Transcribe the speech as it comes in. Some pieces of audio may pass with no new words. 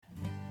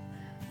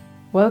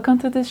Welcome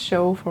to this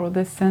show for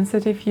the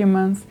sensitive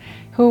humans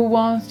who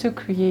want to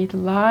create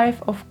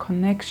life of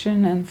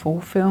connection and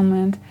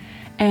fulfillment.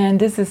 And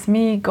this is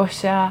me,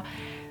 Gosha,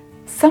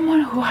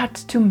 someone who had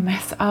to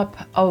mess up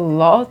a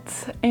lot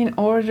in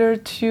order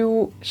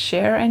to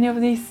share any of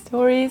these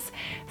stories.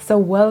 So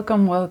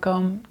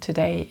welcome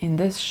today in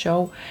this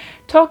show,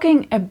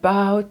 talking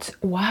about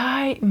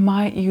why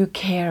might you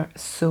care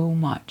so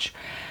much.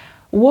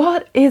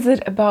 What is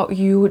it about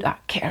you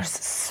that cares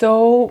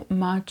so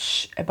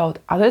much about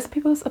other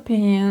people's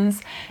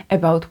opinions,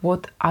 about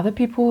what other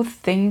people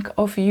think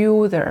of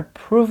you, their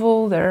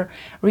approval, their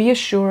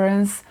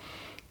reassurance,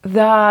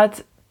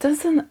 that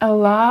doesn't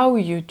allow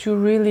you to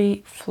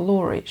really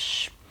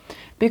flourish?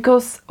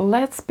 Because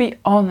let's be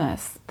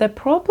honest, the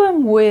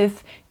problem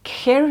with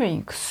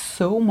caring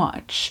so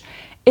much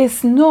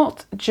is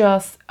not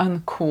just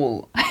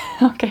uncool,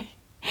 okay?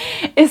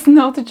 It's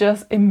not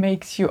just it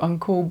makes you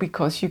uncool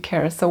because you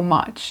care so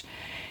much.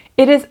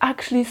 It is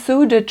actually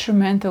so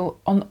detrimental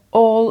on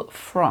all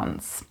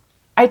fronts.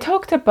 I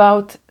talked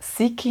about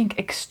seeking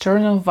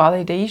external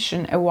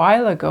validation a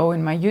while ago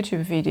in my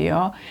YouTube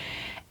video,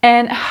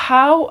 and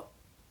how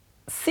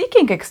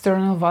seeking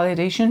external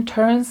validation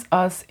turns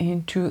us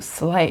into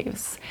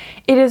slaves.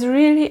 It is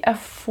really a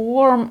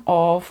form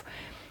of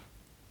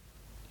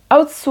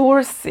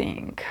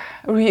outsourcing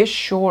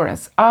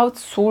reassurance,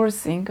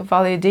 outsourcing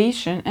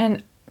validation,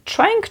 and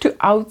trying to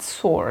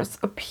outsource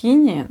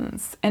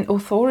opinions and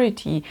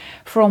authority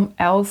from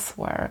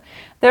elsewhere.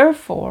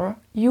 Therefore,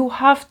 you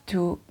have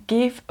to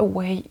give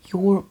away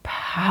your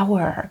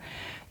power.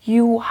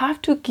 You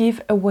have to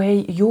give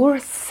away your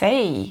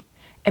say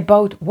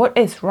about what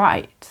is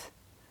right?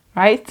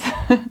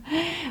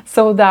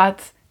 So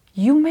that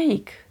you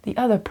make the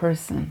other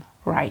person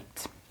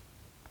right.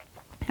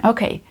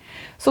 Okay,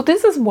 so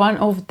this is one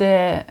of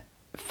the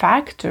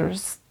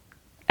factors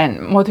and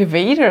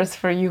motivators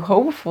for you,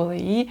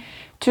 hopefully,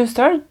 to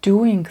start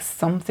doing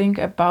something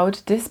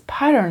about this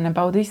pattern,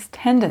 about this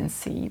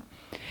tendency.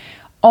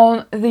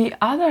 On the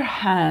other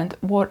hand,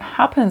 what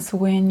happens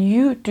when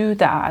you do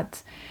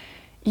that,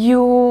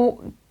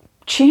 you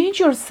change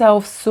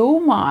yourself so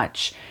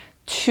much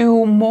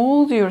to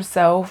mold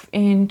yourself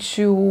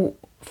into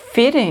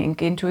fitting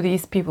into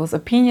these people's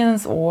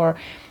opinions, or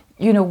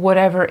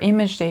whatever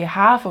image they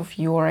have of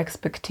you or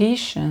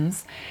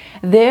expectations.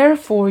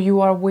 Therefore, you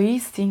are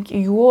wasting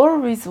your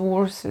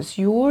resources,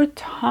 your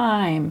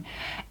time,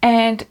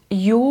 and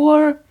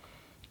your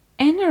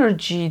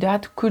energy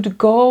that could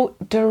go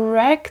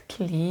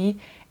directly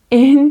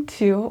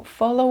into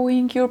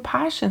following your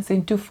passions,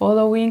 into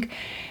following,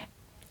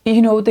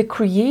 the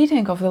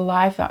creating of the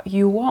life that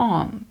you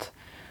want.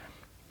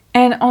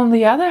 And on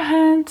the other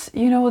hand,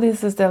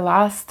 this is the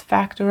last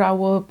factor I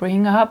will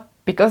bring up,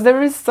 because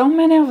there is so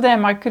many of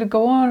them. I could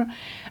go on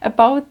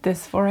about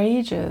this for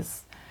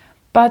ages.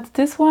 But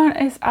this one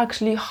is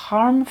actually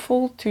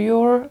harmful to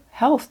your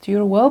health, to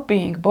your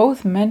well-being,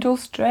 both mental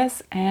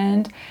stress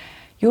and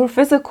your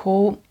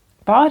physical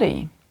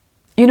body.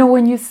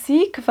 When you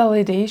seek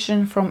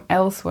validation from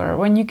elsewhere,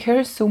 when you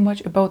care so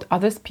much about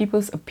other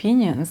people's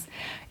opinions,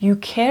 you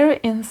carry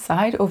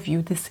inside of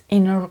you this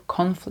inner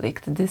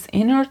conflict, this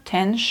inner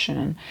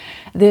tension,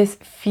 this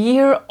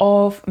fear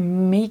of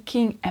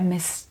making a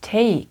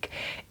mistake.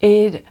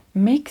 It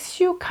makes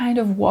you kind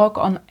of walk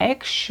on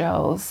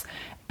eggshells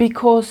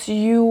because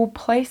you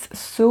place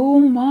so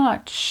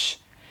much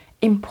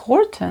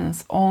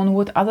importance on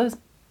what others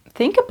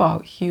think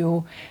about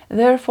you.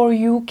 Therefore,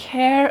 you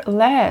care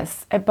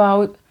less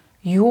about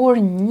your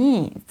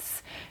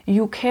needs.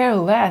 You care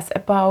less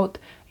about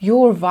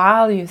your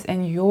values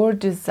and your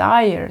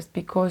desires,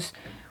 because,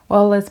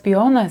 well, let's be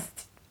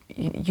honest,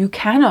 you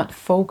cannot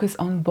focus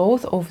on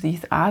both of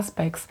these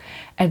aspects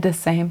at the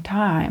same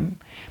time.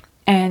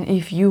 And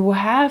if you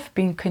have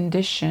been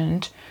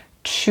conditioned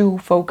to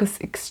focus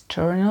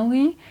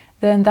externally,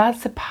 then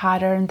that's a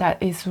pattern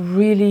that is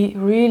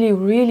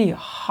really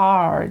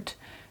hard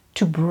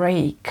to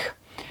break.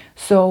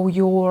 So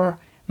your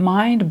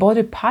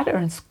mind-body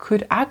patterns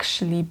could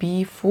actually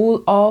be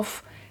full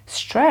of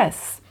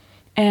stress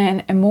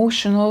and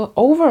emotional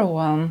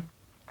overwhelm,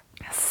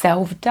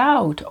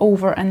 self-doubt,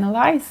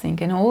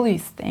 over-analyzing, and all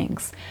these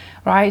things,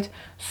 right?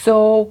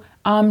 So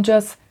I'm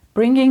just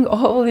bringing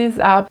all this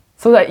up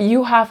so that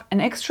you have an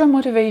extra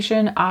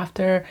motivation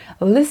after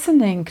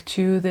listening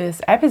to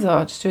this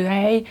episode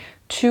today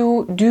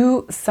to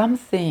do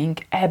something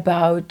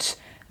about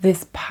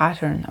this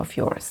pattern of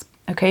yours.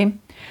 Okay,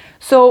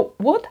 so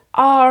what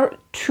are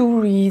two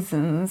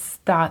reasons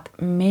that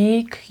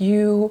make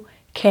you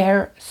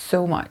care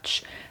so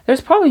much?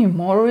 There's probably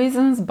more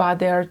reasons, but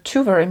there are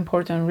two very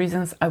important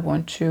reasons I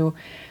want to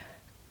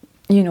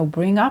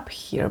bring up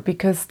here,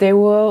 because they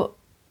will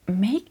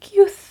make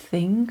you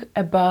think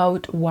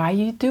about why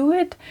you do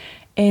it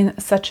in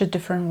such a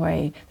different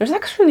way. There's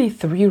actually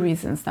three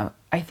reasons now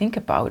I think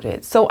about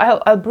it. So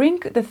I'll bring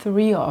the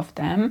three of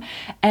them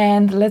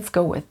and let's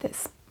go with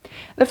this.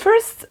 The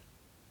first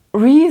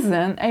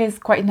reason is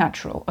quite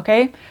natural,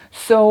 okay?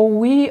 So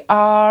we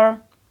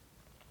are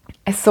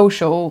a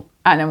social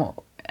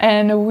animal.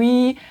 and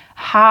we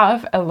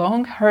have a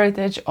long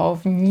heritage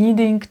of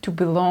needing to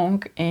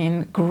belong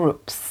in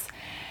groups.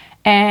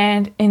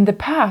 And in the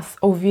past,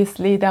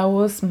 obviously, that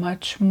was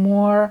much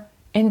more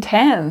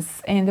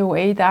intense in the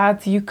way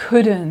that you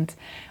couldn't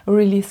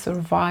really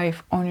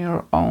survive on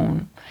your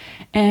own.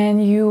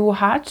 And you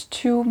had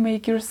to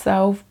make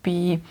yourself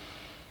be,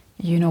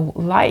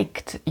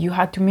 liked. You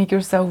had to make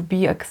yourself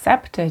be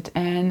accepted.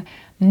 And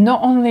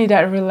not only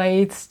that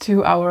relates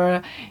to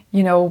our,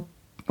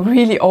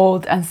 really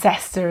old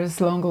ancestors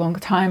long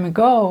time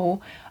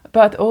ago,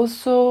 but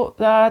also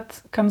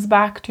that comes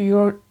back to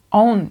your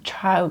own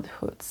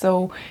childhood.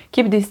 So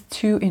keep these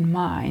two in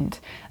mind,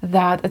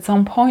 that at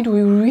some point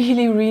we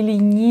really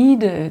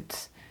needed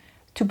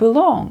to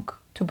belong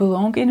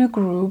in a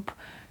group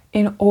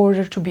in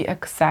order to be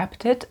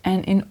accepted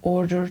and in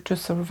order to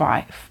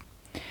survive.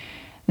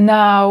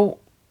 Now,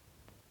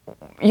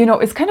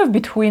 it's kind of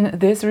between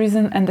this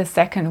reason and the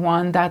second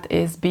one, that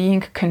is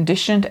being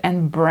conditioned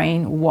and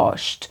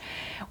brainwashed,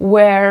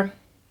 where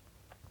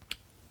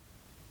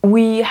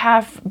we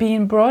have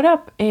been brought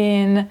up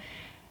in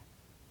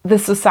the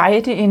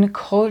society, in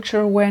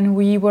culture, when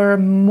we were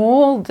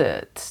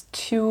molded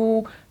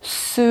to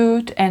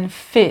suit and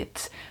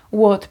fit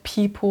what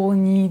people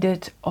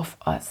needed of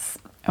us.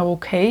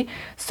 Okay,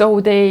 so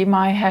they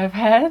might have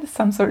had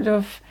some sort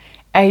of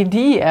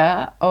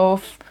idea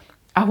of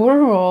our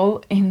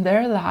role in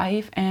their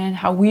life and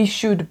how we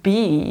should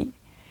be,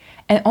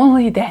 and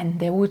only then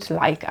they would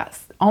like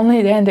us,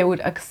 only then they would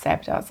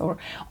accept us, or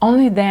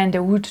only then they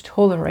would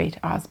tolerate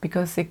us,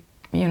 because it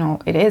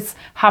is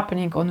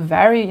happening on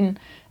varying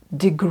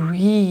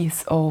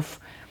degrees of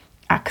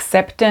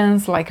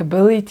acceptance,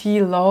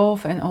 likability,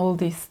 love, and all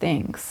these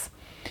things.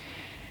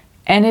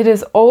 And it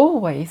is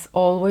always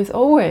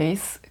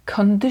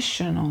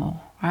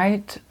conditional,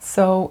 right?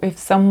 So if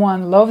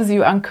someone loves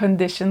you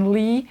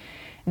unconditionally,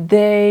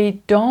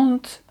 they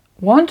don't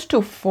want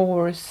to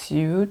force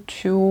you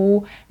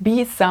to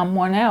be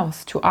someone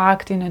else, to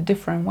act in a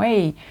different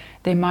way.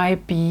 They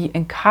might be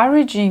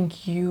encouraging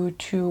you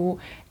to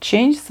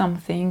change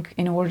something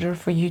in order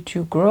for you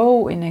to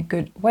grow in a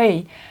good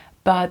way,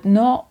 but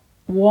not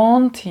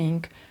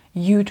wanting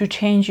you to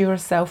change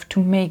yourself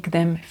to make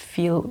them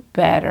feel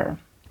better.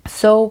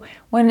 So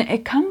when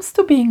it comes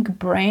to being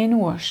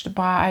brainwashed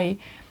by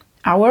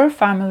our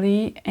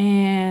family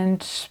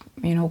and,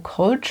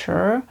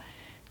 culture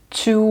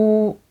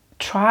to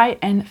try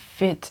and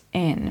fit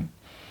in,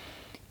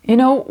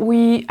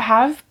 we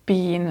have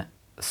been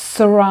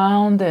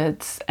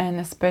surrounded, and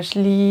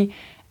especially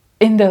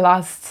in the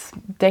last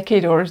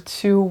decade or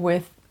two,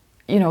 with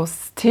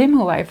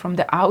stimuli from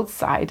the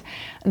outside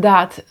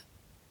that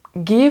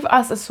give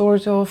us a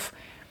sort of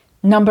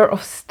number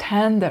of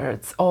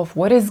standards of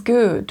what is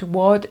good,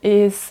 what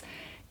is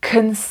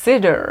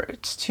considered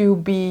to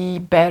be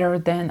better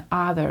than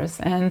others.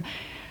 And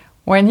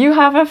when you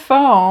have a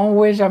phone,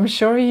 which I'm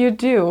sure you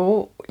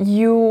do,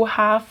 you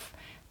have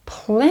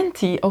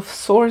plenty of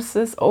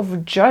sources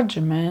of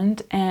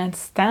judgment and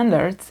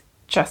standards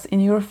just in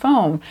your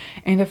phone.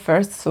 In the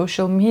first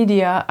social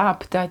media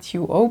app that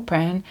you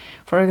open,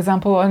 for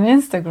example on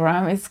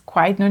Instagram, is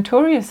quite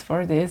notorious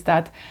for this,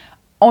 that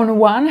on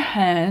one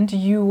hand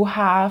you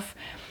have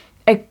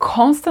a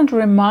constant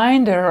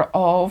reminder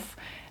of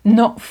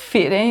not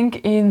fitting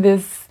in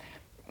this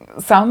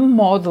some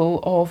model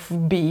of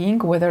being,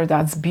 whether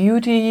that's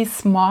beauty,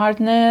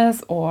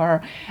 smartness,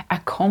 or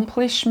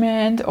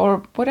accomplishment,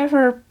 or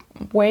whatever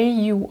way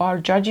you are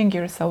judging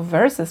yourself,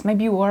 versus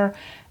maybe you are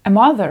a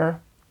mother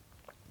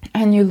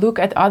and you look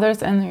at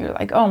others and you're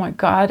like, oh my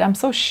God, I'm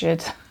so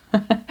shit.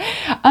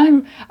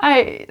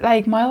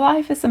 My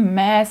life is a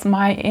mess.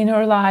 My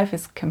inner life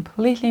is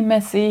completely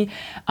messy.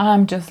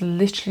 I'm just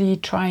literally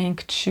trying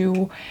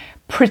to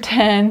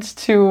pretend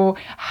to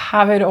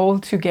have it all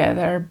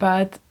together,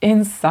 but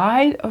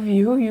inside of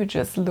you, you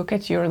just look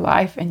at your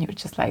life and you're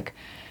just like,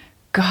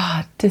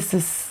 God, this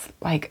is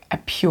like a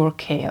pure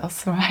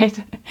chaos,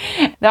 right?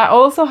 That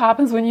also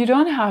happens when you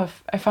don't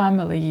have a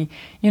family.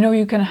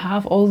 You can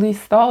have all these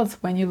thoughts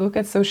when you look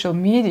at social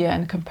media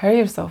and compare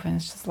yourself, and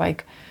it's just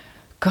like,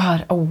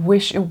 God, I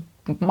wish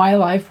my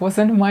life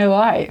wasn't my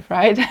life,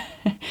 right?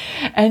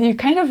 And you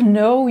kind of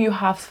know you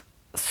have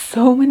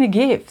so many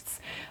gifts,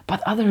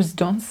 but others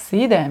don't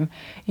see them.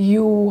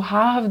 You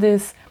have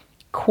this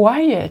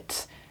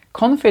quiet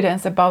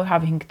confidence about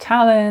having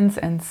talents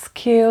and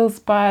skills,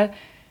 but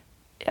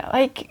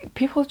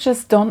people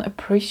just don't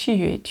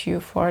appreciate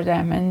you for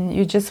them, and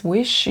you just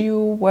wish you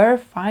were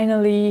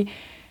finally,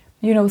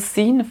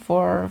 seen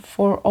for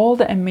all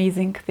the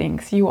amazing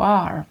things you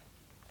are.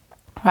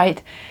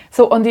 Right?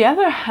 So on the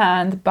other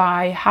hand,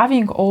 by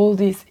having all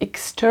these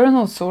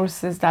external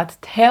sources that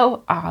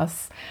tell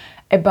us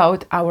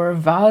about our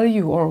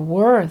value or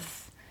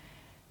worth,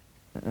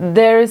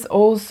 there is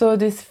also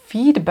this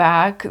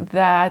feedback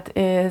that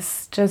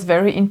is just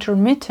very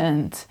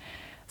intermittent.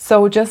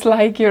 So just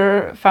like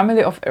your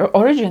family of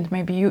origin,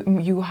 maybe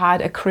you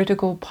had a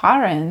critical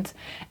parent,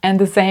 and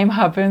the same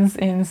happens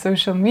in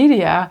social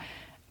media.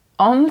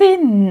 Only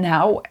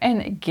now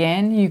and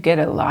again you get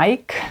a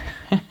like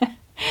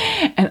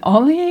And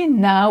only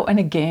now and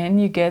again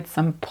you get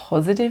some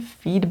positive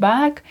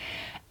feedback,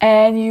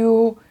 and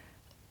you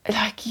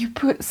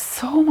put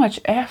so much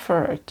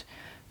effort.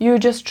 You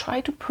just try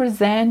to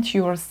present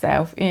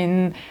yourself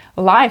in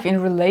life,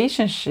 in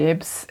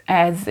relationships,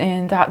 as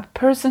in that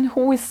person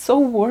who is so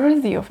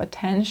worthy of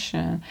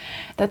attention,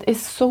 that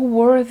is so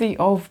worthy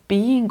of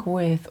being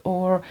with,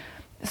 or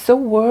so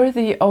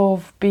worthy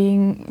of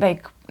being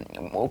like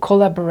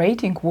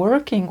collaborating,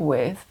 working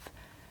with,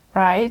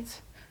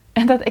 right?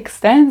 And that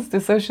extends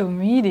to social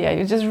media.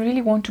 You just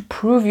really want to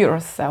prove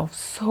yourself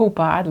so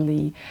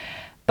badly,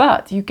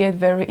 but you get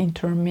very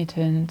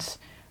intermittent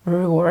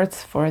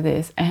rewards for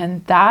this,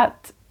 and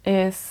that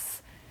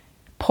is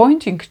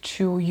pointing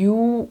to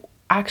you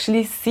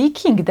actually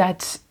seeking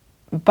that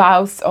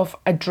boost of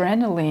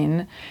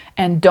adrenaline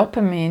and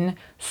dopamine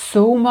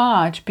so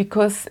much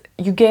because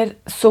you get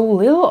so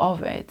little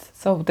of it.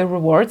 So the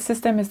reward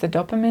system is the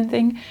dopamine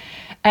thing,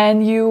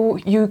 and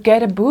you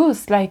get a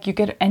boost, like you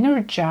get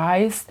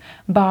energized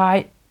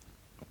by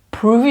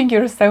proving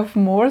yourself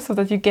more so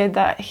that you get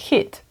that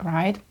hit,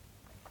 right?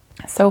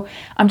 So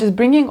I'm just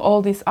bringing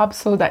all this up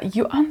so that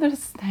you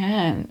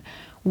understand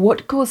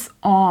what goes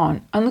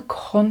on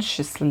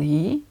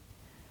unconsciously,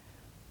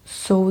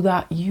 so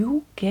that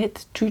you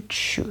get to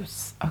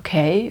choose.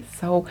 Okay,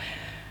 so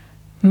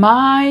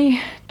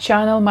my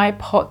channel, my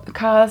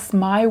podcast,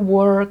 my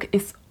work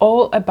is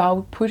all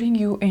about putting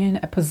you in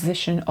a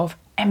position of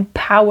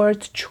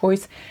empowered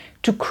choice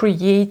to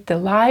create the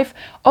life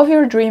of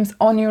your dreams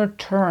on your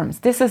terms.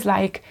 This is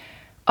like,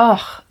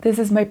 this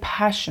is my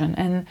passion,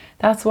 and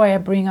that's why I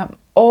bring up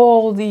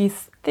all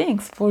these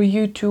things for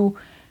you to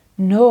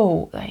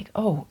know, like,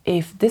 oh,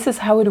 if this is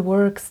how it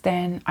works,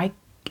 then I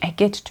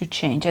get to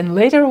change. And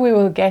later we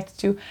will get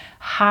to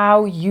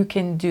how you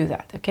can do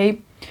that,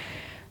 okay?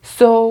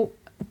 So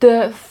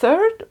the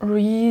third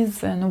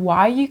reason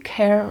why you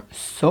care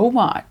so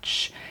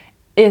much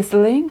is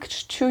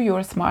linked to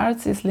your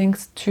smarts, is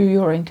linked to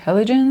your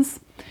intelligence,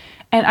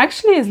 and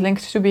actually is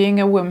linked to being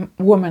a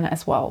woman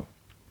as well.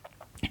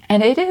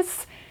 And it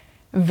is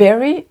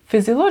very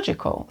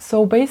physiological.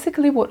 So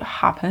basically what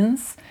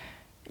happens,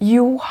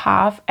 you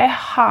have a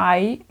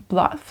high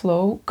blood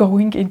flow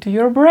going into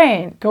your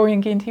brain,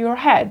 going into your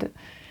head,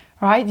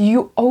 right?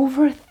 You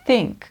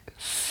overthink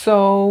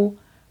so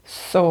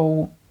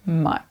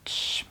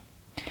much.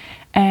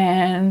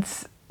 And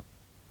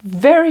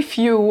very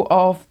few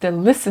of the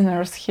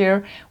listeners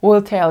here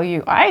will tell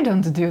you, I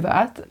don't do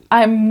that.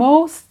 I'm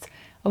most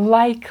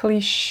likely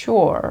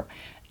sure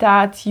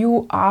that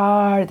you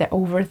are the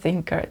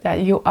overthinker,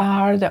 that you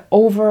are the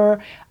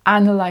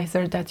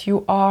over-analyzer, that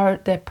you are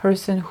the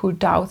person who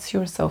doubts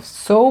yourself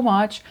so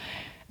much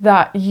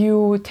that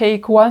you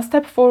take one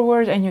step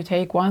forward and you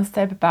take one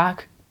step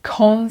back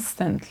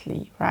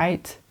constantly,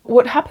 right?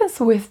 What happens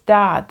with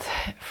that,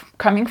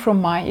 coming from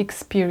my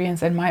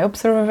experience and my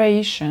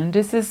observation,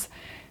 this is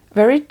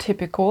very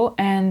typical,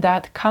 and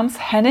that comes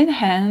hand in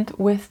hand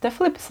with the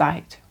flip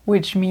side,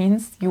 which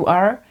means you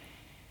are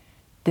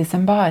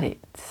disembodied.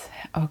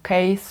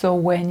 Okay, so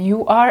when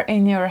you are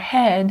in your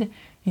head,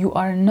 you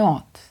are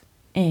not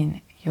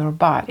in your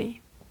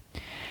body.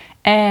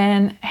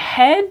 And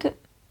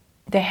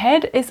the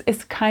head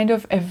is kind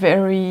of a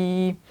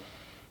very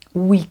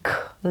weak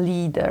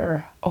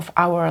leader of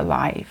our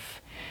life.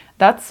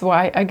 That's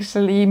why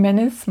actually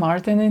many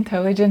smart and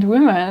intelligent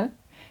women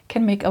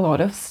can make a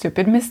lot of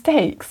stupid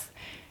mistakes.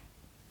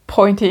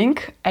 Pointing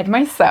at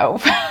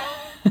myself.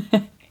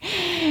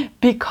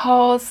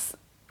 Because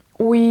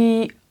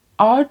we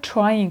are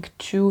trying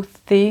to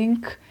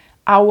think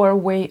our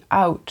way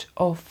out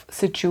of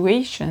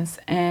situations,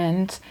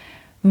 and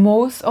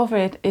most of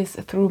it is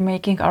through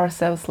making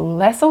ourselves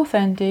less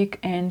authentic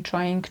and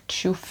trying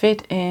to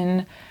fit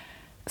in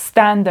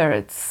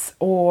standards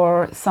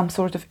or some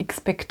sort of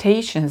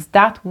expectations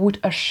that would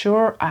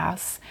assure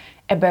us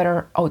a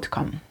better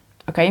outcome.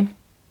 Okay,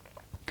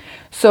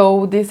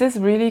 so this is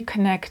really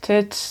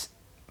connected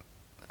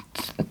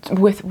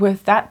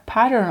with that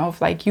pattern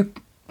of like, you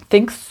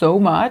think so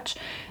much,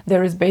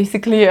 there is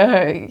basically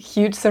a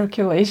huge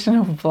circulation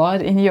of blood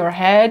in your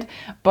head,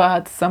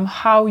 but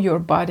somehow your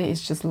body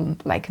is just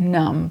like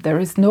numb. There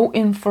is no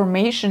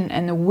information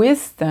and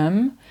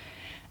wisdom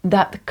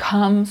that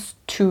comes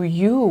to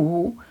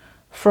you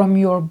from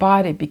your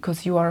body,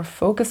 because you are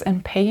focused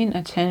and paying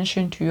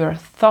attention to your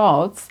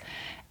thoughts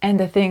and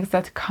the things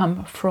that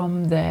come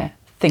from the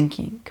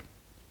thinking.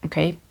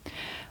 Okay,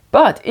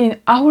 but in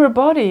our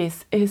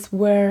bodies is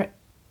where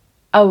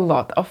a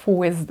lot of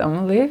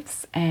wisdom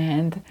lives,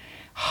 and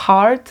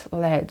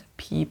heart-led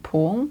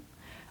people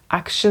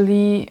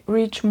actually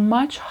reach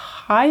much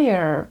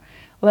higher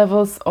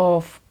levels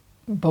of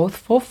both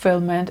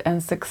fulfillment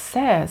and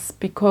success,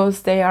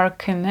 because they are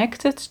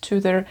connected to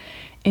their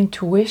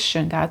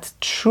intuition, that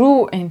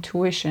true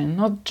intuition,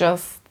 not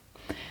just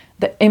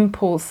the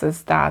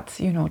impulses that,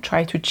 you know,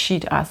 try to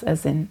cheat us,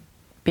 as in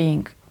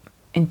being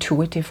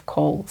intuitive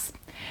calls.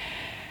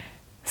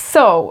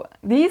 So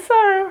these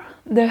are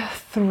the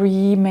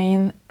three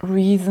main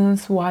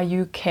reasons why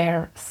you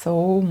care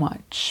so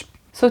much.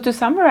 So to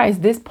summarize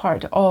this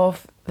part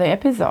of the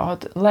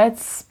episode,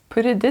 let's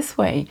put it this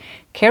way.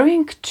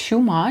 Caring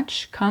too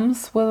much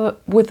comes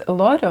with a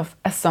lot of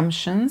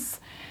assumptions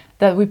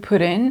that we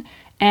put in,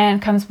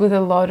 and comes with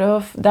a lot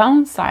of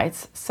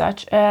downsides,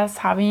 such as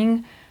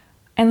having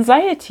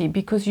anxiety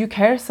because you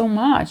care so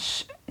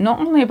much, not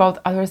only about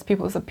other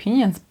people's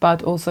opinions,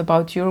 but also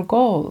about your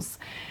goals.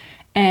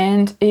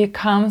 And it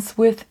comes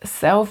with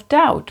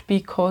self-doubt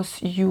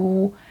because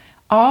you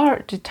are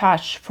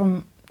detached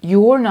from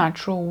your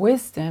natural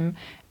wisdom,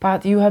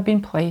 but you have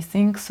been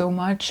placing so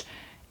much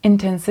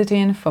intensity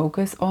and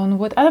focus on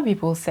what other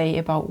people say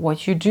about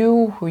what you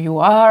do, who you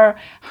are,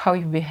 how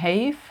you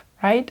behave,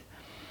 right?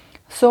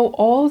 So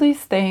all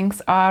these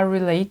things are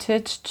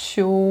related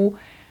to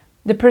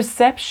the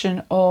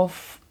perception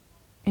of,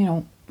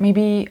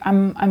 maybe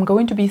I'm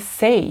going to be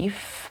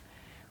safe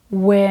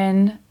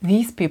when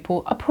these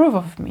people approve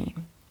of me.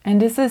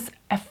 And this is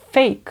a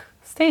fake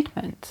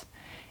statement.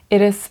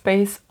 It is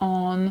based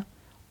on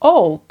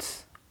old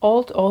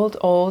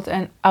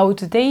and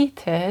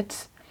outdated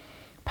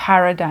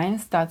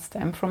paradigms that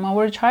stem from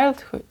our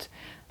childhood.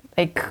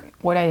 Like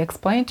what I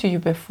explained to you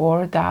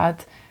before,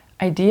 that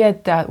idea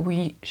that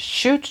we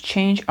should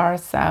change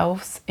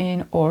ourselves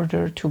in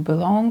order to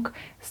belong,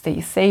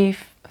 stay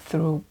safe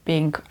through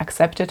being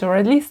accepted or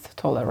at least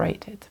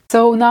tolerated.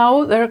 So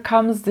now there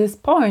comes this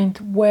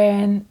point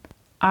when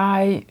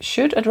I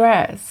should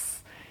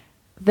address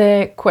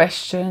the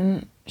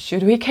question,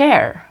 should we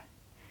care?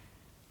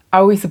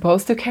 Are we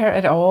supposed to care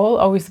at all?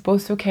 Are we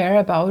supposed to care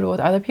about what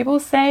other people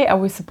say? Are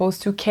we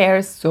supposed to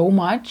care so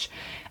much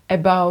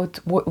about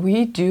what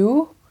we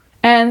do?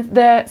 And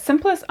the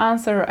simplest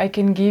answer I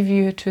can give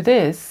you to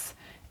this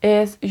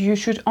is you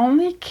should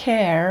only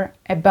care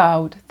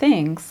about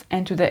things,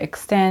 and to the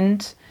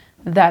extent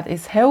that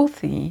is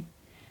healthy,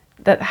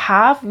 that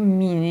have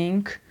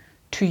meaning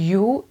to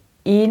you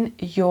in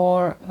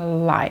your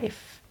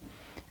life.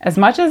 As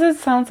much as it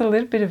sounds a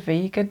little bit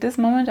vague at this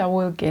moment, I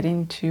will get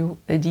into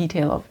the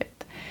detail of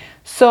it.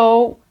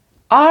 So,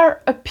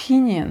 are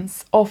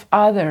opinions of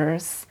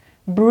others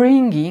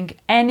bringing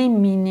any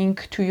meaning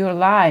to your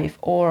life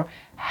or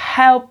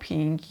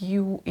helping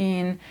you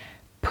in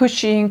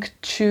pushing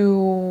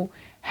to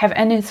have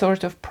any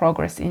sort of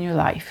progress in your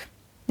life?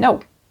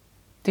 No,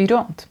 they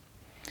don't.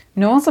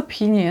 No one's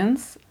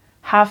opinions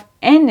have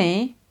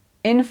any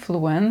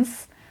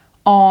influence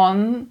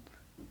on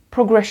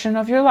progression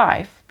of your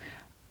life.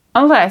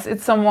 Unless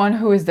it's someone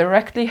who is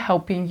directly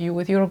helping you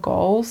with your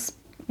goals,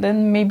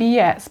 then maybe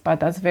yes,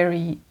 but that's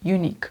very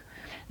unique.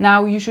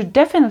 Now, you should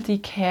definitely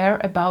care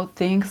about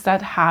things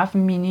that have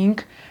meaning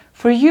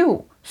for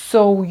you.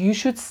 So you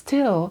should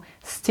still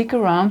stick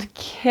around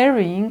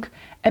caring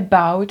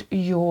about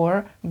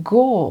your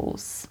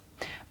goals.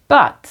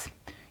 But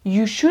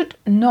you should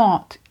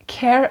not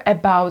care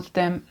about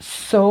them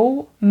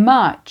so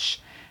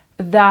much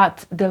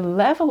that the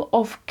level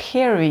of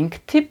caring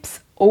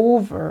tips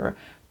over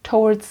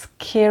towards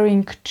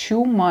caring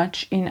too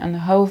much in an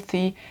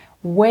unhealthy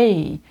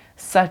way,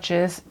 such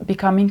as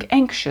becoming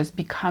anxious,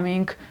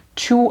 becoming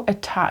too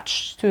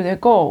attached to the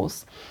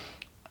goals,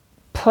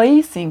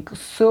 placing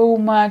so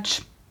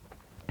much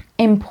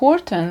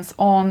importance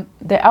on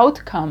the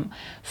outcome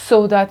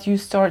so that you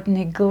start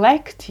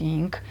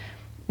neglecting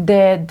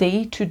the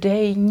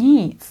day-to-day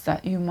needs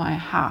that you might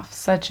have,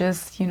 such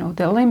as,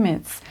 the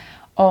limits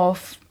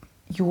of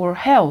your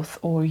health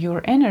or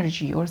your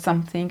energy or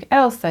something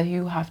else that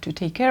you have to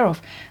take care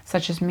of,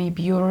 such as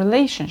maybe your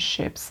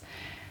relationships.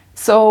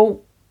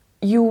 So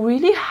you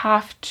really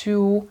have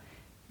to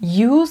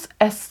use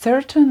a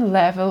certain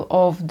level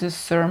of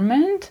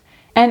discernment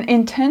and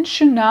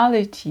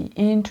intentionality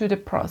into the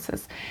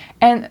process.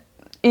 And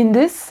in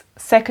this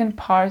second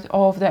part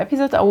of the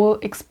episode, I will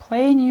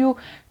explain you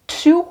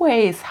 2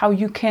 ways how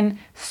you can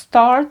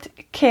start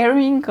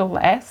caring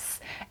less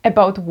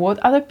about what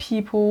other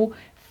people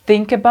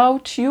think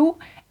about you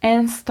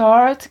and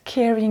start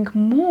caring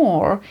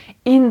more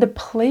in the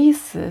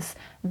places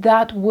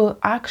that will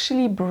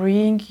actually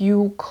bring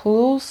you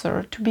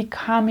closer to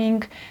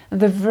becoming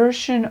the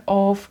version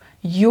of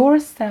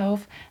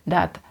yourself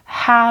that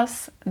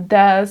has,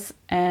 does,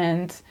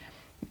 and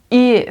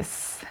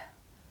is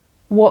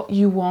what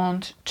you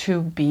want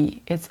to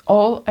be. It's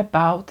all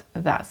about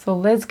that. So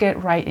let's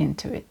get right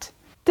into it.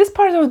 This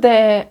part of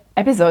the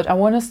episode, I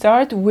want to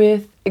start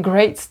with a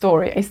great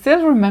story. I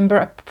still remember,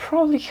 I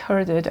probably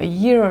heard it a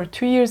year or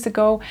 2 years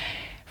ago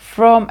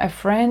from a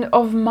friend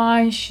of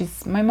mine.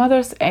 She's my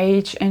mother's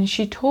age, and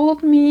she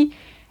told me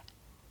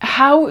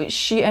how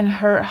she and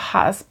her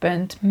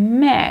husband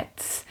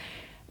met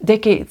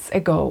decades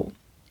ago.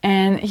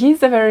 And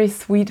he's a very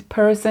sweet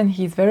person.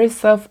 He's very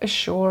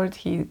self-assured.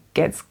 He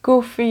gets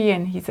goofy,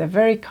 and he's a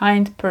very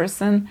kind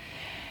person.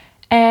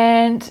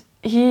 And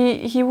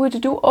he would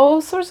do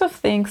all sorts of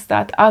things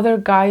that other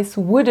guys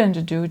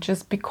wouldn't do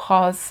just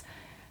because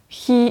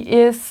he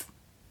is,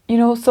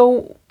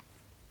 so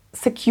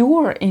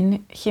secure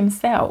in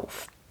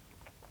himself.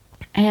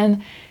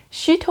 And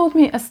she told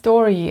me a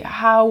story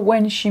how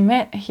when she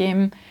met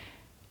him,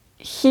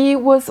 he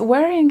was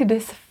wearing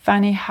this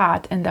funny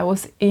hat, and that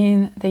was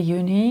in the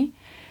uni.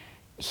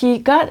 He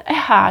got a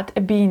hat,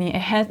 a beanie,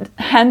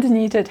 a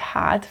hand-knitted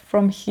hat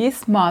from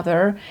his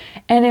mother,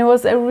 and it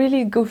was a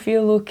really goofy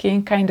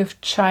looking, kind of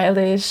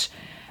childish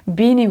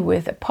beanie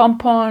with a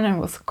pom-pom, and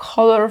was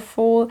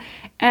colorful,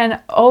 and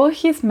all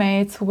his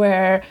mates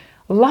were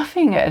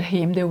laughing at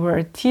him. They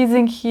were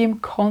teasing him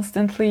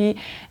constantly,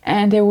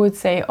 and they would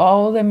say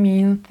all the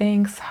mean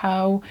things,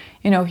 how,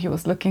 you know, he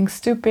was looking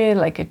stupid,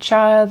 like a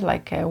child,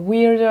 like a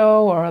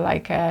weirdo, or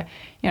like a,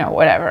 you know,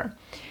 whatever.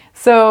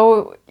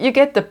 So you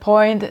get the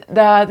point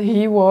that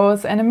he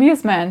was an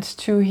amusement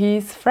to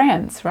his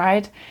friends,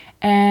 right?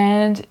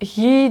 And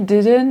he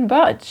didn't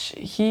budge.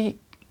 He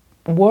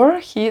wore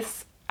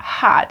his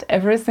hat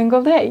every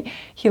single day.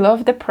 He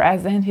loved the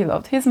present, he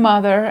loved his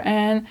mother,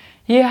 and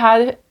he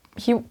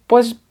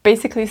was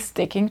basically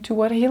sticking to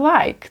what he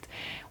liked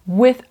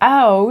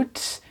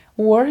without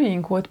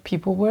worrying what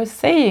people were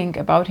saying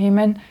about him.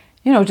 And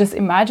you know, just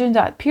imagine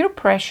that peer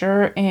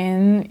pressure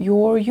in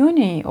your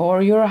uni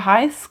or your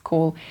high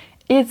school.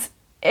 It's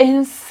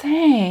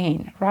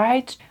insane,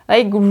 right?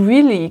 Like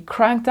really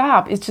cranked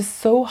up. It's just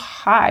so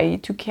high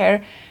to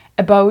care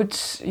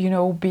about, you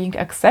know, being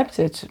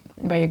accepted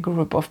by a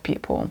group of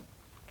people.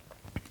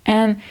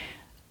 And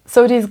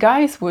so these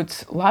guys would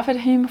laugh at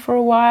him for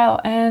a while,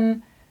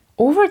 and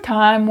over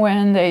time,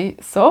 when they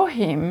saw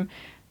him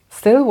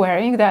still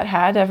wearing that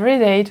hat every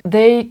day,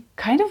 they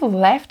kind of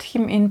left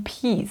him in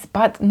peace.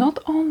 But not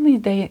only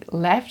they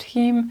left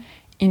him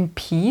in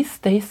peace,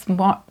 they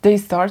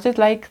started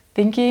like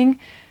thinking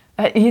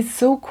that he's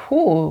so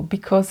cool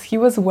because he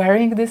was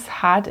wearing this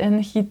hat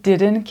and he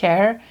didn't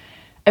care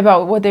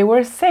about what they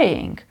were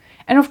saying.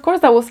 And of course,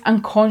 that was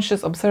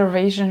unconscious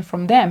observation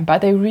from them,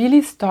 but they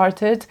really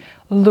started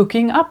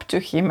looking up to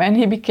him, and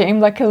he became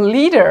like a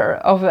leader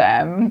of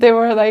them. They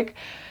were like,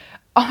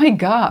 oh my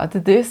God,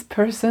 this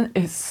person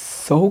is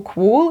so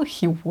cool.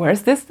 He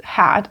wears this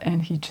hat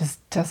and he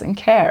just doesn't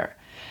care,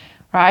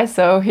 right?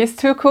 So he's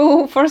too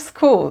cool for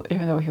school,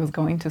 even though he was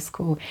going to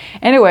school.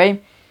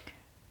 Anyway,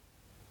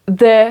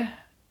 the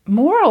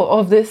moral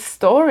of this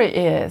story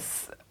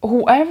is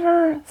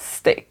whoever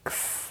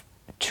sticks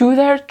to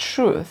their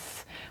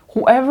truth,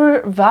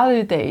 whoever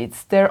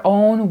validates their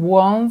own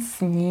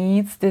wants,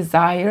 needs,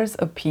 desires,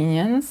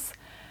 opinions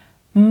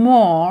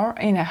more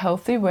in a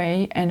healthy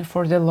way and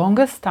for the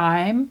longest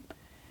time,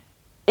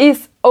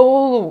 is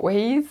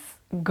always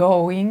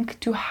going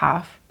to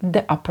have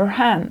the upper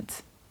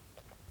hand,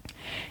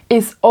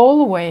 is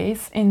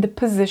always in the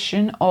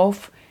position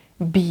of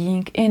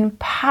being in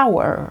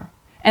power.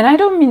 And I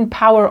don't mean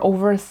power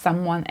over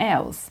someone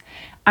else.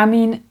 I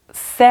mean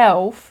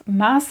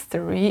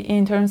self-mastery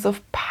in terms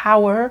of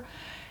power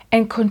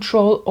and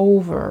control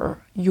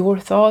over your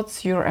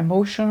thoughts, your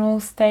emotional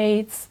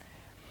states,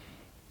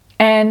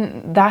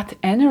 and that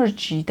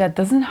energy that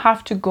doesn't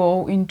have to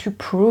go into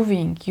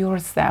proving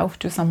yourself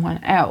to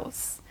someone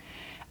else.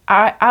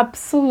 I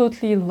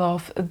absolutely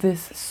love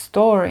this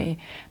story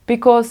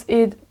because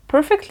it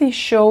perfectly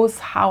shows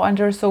how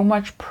under so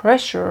much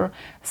pressure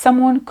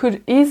someone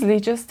could easily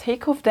just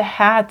take off the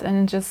hat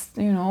and just,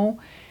 you know,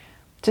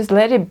 just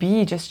let it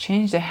be, just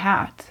change the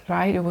hat,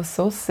 right? It was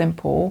so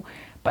simple,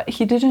 but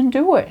he didn't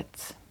do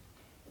it.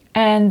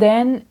 And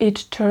then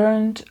it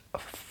turned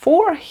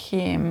for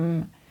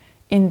him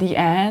in the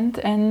end,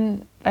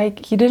 and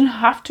like he didn't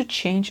have to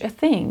change a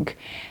thing.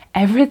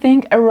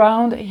 Everything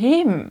around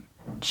him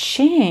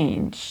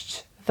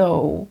changed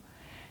though,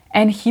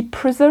 and he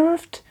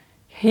preserved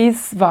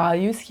his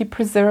values, he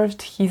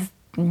preserved his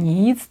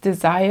needs,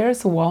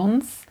 desires,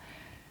 wants,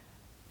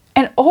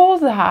 and all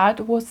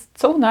that was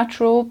so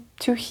natural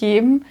to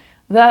him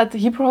that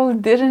he probably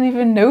didn't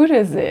even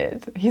notice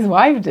it. His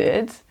wife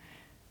did.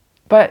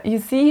 But you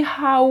see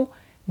how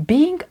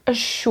being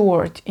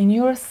assured in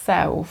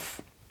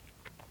yourself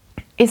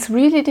is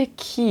really the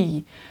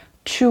key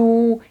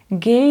to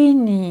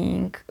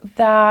gaining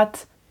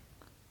that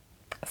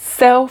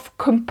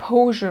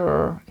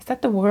self-composure. Is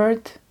that the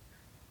word?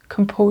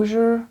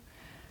 Composure?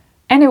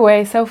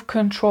 Anyway,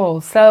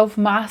 self-control,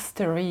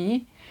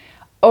 self-mastery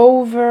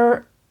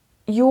over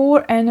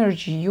your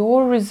energy,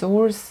 your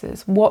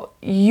resources, what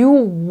you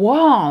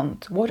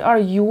want, what are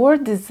your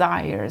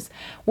desires,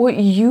 what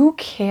you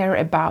care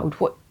about,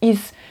 what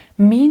is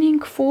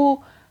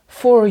meaningful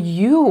for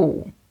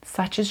you,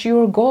 such as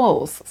your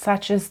goals,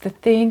 such as the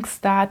things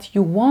that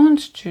you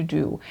want to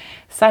do,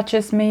 such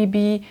as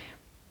maybe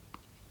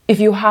if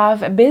you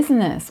have a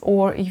business,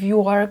 or if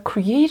you are a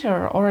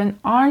creator or an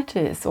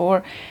artist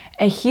or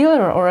a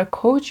healer or a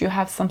coach, you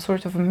have some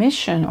sort of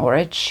mission or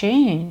a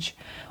change,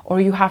 or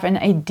you have an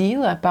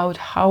idea about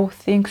how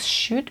things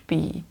should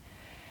be.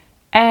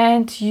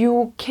 And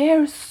you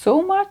care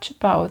so much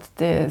about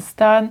this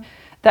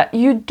that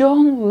you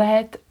don't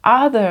let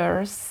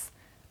others'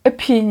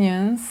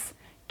 opinions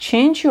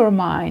change your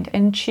mind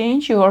and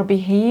change your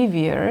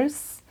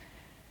behaviors,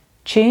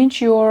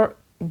 change your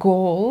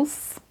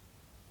goals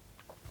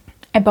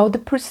about the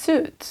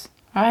pursuit,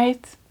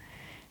 right?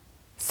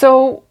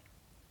 So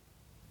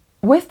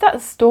with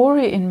that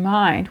story in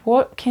mind,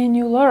 what can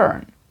you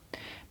learn?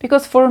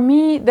 Because for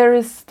me, there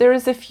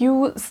is a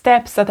few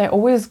steps that I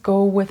always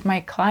go with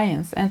my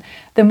clients, and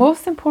the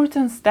most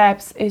important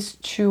steps is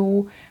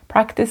to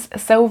practice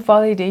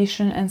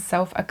self-validation and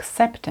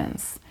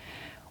self-acceptance.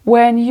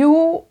 When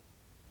you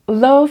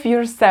love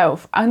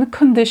yourself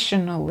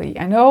unconditionally,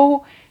 I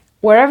know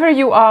wherever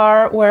you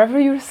are, wherever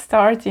you're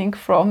starting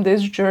from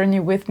this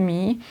journey with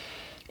me,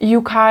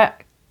 you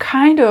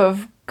kind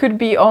of could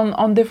be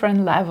on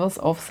different levels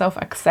of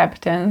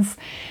self-acceptance,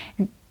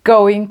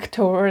 going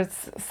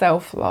towards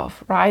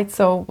self-love, right?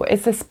 So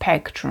it's a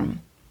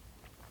spectrum.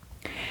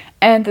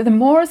 And the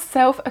more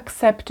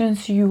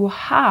self-acceptance you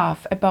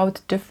have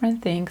about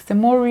different things, the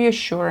more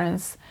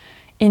reassurance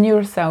in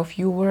yourself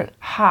you will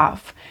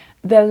have,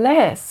 the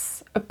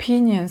less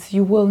opinions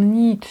you will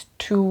need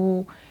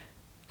to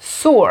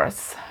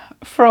source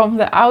from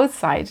the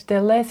outside,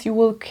 the less you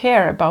will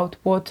care about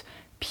what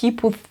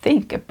people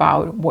think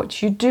about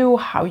what you do,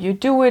 how you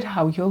do it,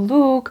 how you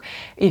look,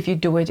 if you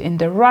do it in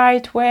the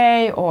right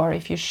way, or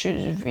if you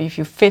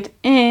fit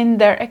in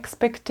their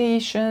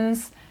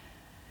expectations,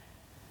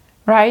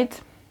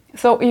 right?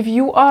 So if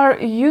you are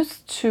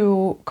used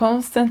to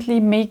constantly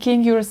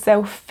making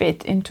yourself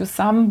fit into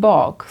some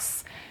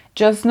box,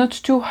 just not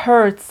to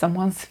hurt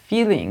someone's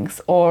feelings,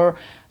 or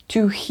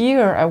to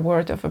hear a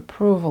word of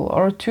approval,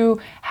 or to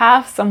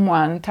have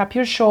someone tap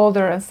your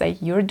shoulder and say,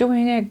 you're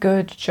doing a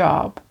good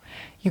job,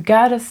 you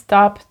gotta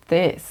stop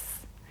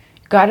this.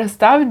 You gotta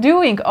stop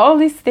doing all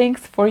these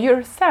things for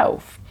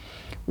yourself.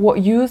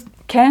 What you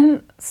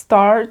can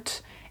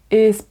start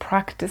is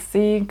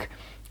practicing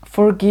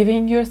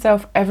forgiving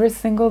yourself every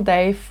single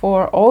day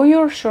for all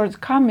your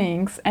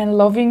shortcomings and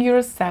loving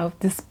yourself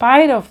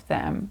despite of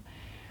them.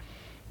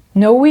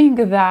 Knowing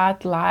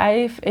that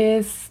life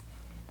is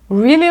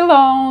really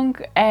long,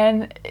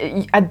 and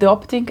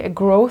adopting a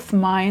growth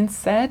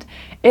mindset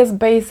is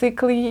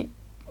basically,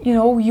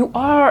 you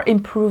are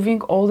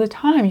improving all the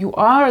time. You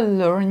are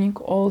learning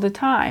all the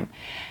time.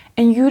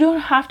 And you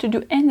don't have to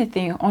do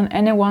anything on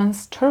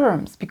anyone's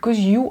terms, because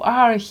you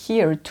are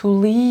here to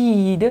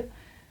lead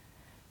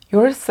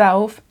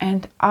yourself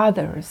and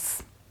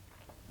others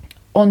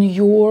on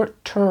your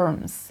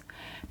terms.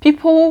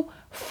 People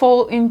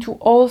fall into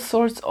all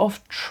sorts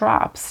of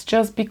traps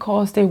just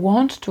because they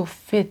want to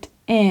fit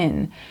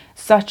in,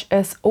 such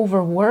as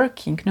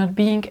overworking, not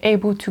being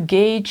able to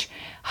gauge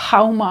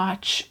how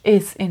much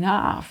is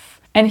enough.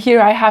 And here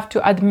I have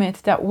to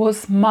admit that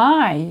was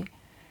my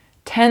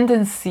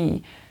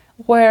tendency,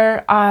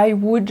 where I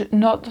would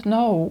not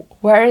know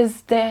where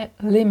is the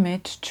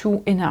limit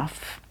to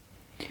enough.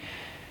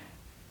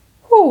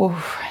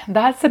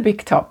 That's a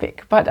big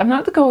topic, but I'm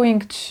not going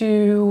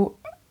to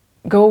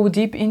go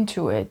deep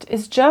into it.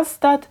 It's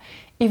just that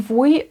if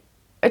we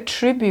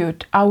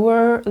attribute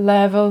our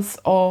levels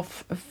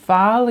of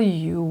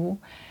value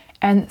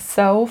and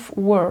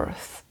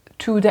self-worth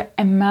to the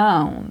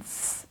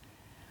amounts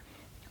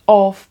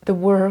of the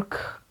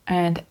work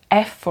and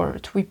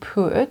effort we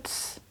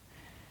put,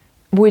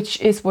 which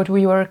is what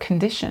we were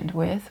conditioned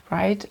with,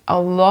 right? A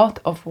lot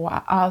of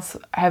us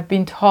have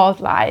been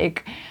taught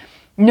like,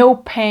 no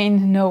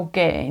pain, no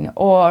gain,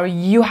 or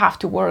you have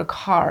to work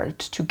hard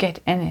to get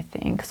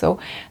anything. So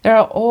there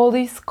are all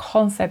these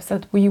concepts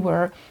that we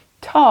were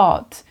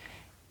taught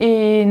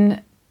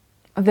in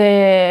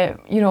the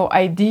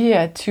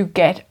idea to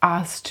get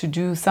us to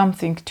do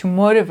something, to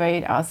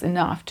motivate us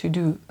enough to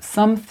do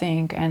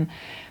something. And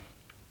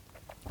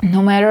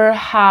no matter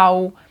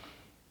how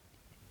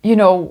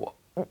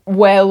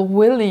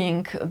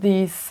well-willing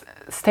these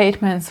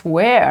statements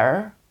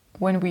were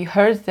when we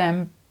heard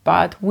them,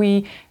 but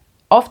we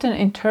often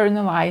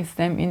internalize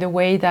them in the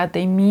way that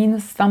they mean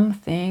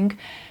something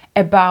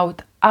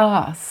about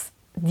us,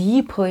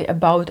 deeply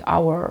about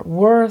our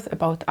worth,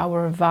 about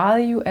our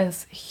value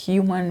as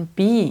human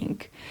being.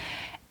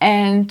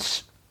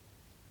 And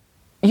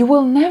you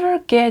will never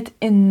get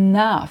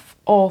enough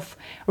of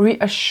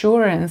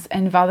reassurance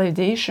and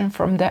validation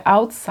from the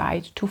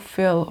outside to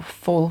feel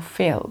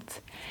fulfilled.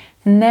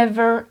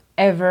 Never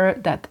ever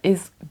that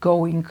is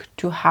going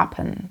to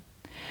happen.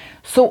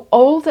 So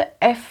all the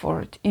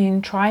effort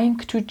in trying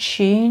to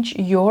change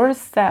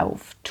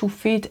yourself to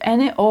fit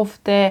any of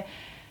the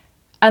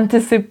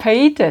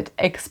anticipated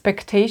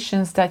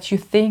expectations that you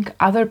think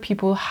other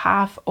people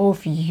have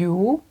of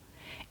you,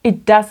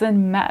 it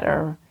doesn't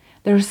matter.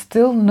 They're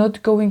still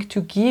not going to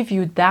give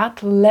you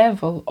that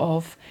level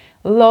of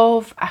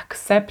love,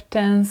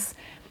 acceptance,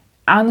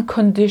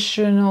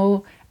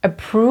 unconditional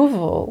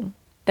approval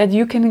that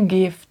you can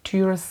give to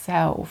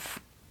yourself.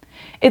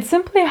 It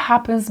simply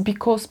happens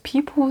because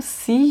people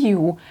see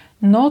you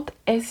not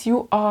as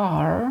you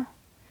are,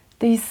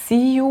 they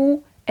see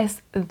you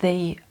as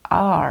they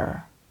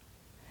are.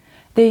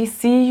 They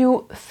see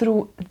you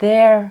through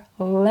their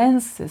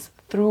lenses,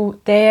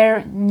 through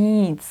their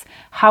needs,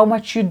 how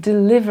much you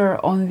deliver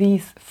on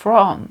these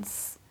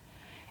fronts.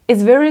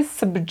 It's very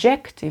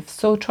subjective,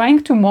 so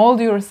trying to mold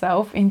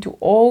yourself into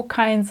all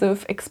kinds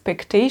of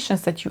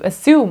expectations that you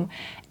assume,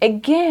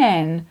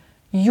 again,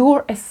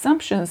 your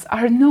assumptions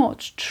are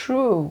not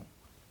true.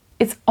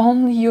 It's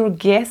only your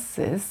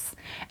guesses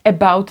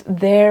about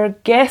their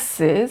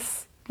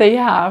guesses they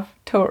have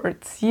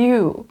towards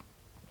you.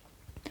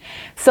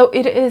 So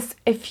it is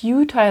a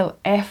futile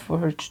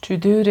effort to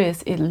do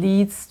this. It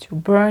leads to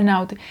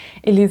burnout,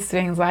 it leads to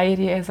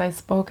anxiety, as I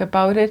spoke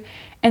about it,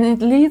 and it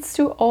leads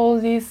to all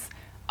these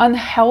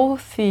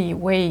unhealthy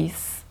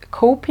ways,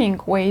 coping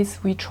ways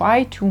we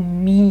try to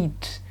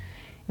meet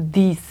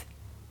these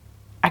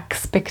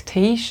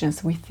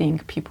expectations we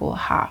think people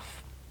have.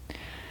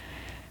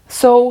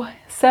 So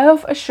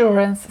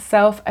self-assurance,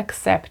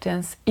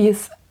 self-acceptance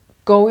is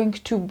going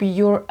to be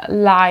your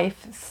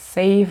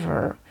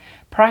lifesaver.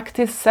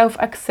 Practice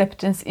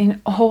self-acceptance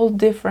in all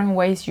different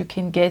ways you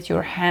can get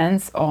your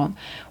hands on,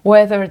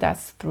 whether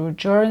that's through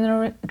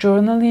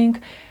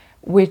journaling,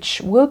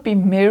 which will be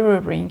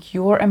mirroring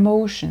your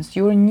emotions,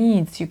 your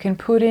needs. You can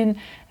put in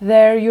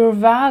there your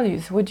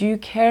values, what do you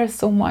care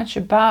so much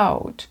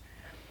about,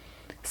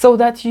 so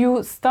that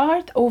you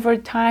start over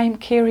time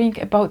caring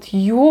about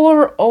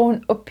your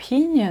own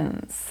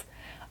opinions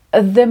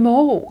the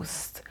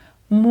most,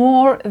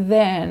 more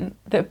than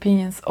the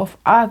opinions of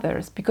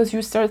others, because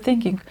you start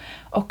thinking,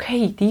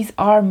 okay, these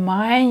are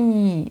my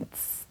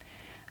needs.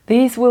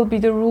 These will be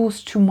the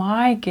rules to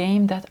my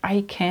game that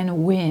I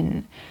can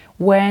win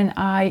when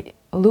I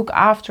look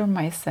after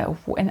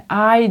myself, when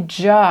I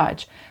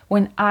judge,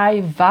 when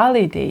I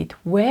validate.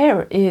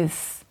 Where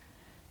is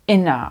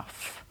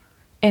enough?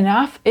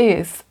 Enough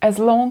is as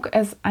long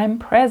as I'm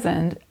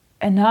present.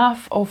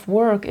 Enough of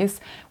work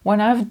is when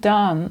I've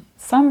done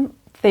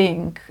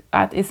something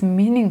that is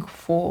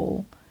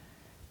meaningful,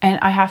 and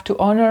I have to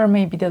honor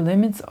maybe the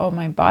limits of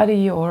my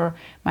body or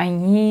my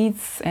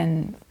needs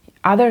and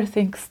other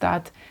things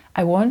that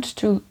I want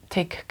to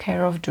take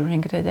care of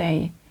during the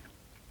day.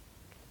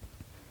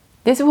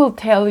 This will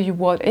tell you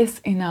what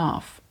is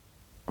enough,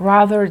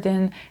 rather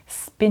than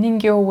spinning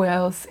your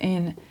wheels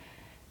in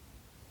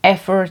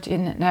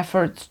an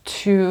effort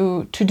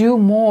to do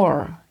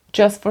more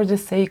just for the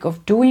sake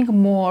of doing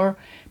more,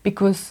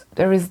 because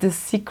there is this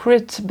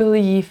secret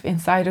belief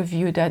inside of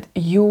you that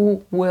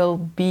you will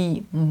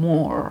be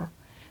more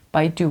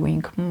by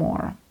doing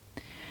more.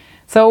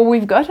 So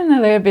we've gotten a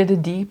little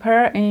bit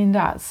deeper in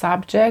that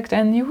subject,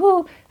 and you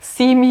will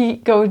see me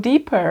go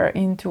deeper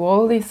into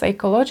all these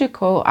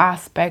psychological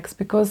aspects,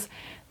 because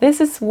this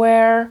is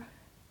where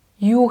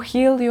you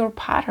heal your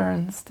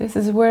patterns. This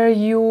is where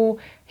you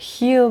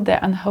heal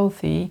the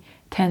unhealthy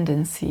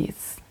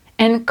tendencies.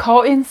 And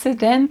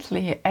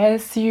coincidentally,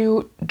 as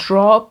you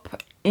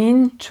drop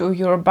into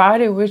your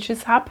body, which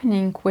is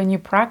happening when you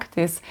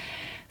practice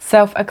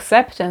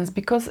self-acceptance,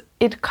 because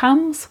it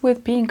comes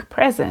with being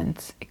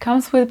present, it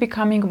comes with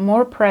becoming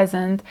more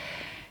present,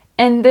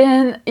 and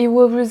then it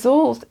will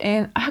result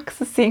in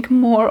accessing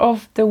more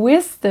of the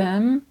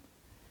wisdom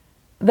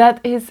that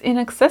is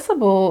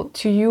inaccessible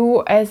to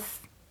you as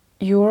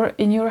you're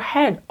in your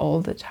head all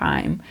the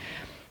time.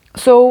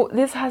 So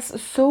this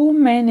has so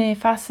many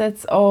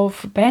facets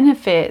of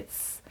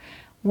benefits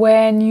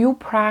when you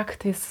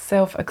practice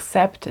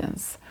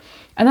self-acceptance.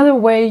 Another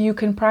way you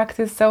can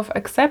practice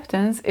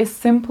self-acceptance is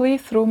simply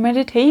through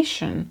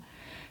meditation,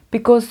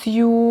 because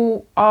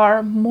you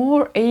are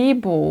more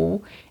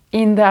able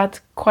in that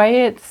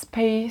quiet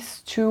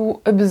space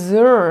to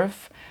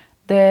observe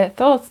the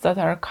thoughts that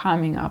are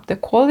coming up, the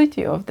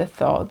quality of the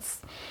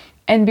thoughts.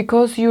 And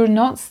because you're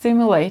not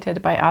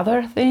stimulated by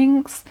other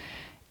things,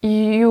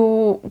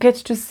 you get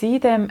to see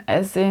them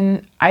as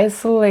in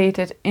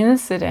isolated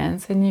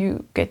incidents, and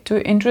you get to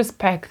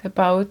introspect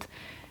about,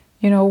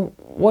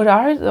 what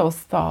are those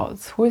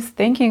thoughts? Who is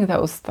thinking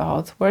those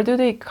thoughts? Where do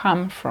they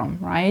come from,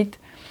 right?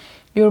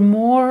 You're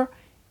more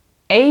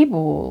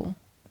able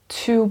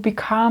to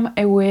become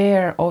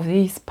aware of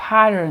these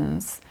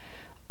patterns,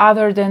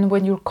 other than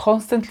when you're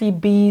constantly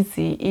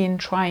busy in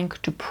trying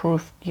to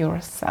prove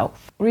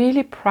yourself.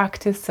 Really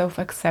practice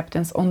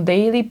self-acceptance on a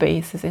daily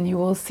basis, and you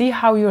will see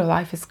how your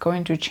life is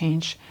going to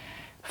change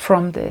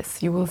from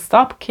this. You will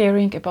stop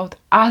caring about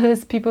other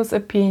people's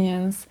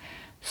opinions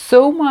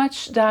so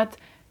much that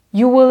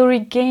you will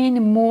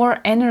regain more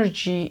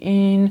energy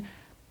in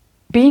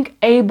being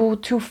able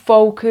to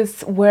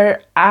focus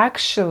where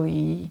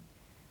actually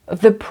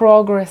the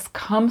progress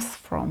comes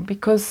from.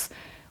 Because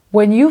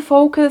when you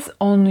focus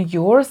on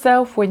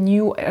yourself, when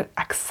you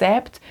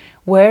accept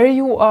where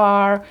you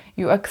are,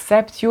 you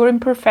accept your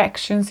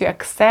imperfections, you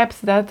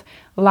accept that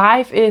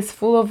life is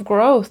full of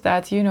growth,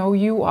 that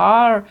you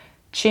are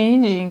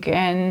changing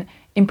and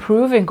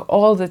improving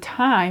all the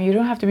time. You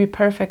don't have to be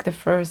perfect the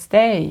first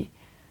day.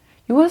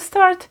 You will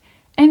start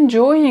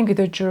enjoying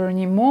the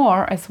journey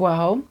more as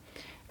well.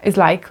 It's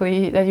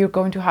likely that you're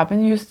going to happen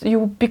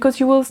because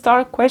you will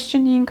start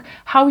questioning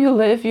how you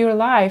live your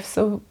life.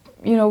 So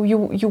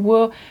you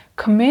will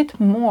commit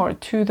more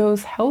to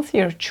those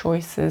healthier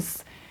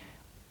choices,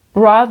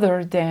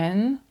 rather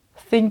than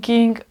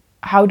thinking,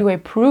 how do I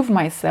prove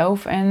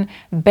myself, and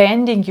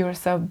bending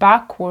yourself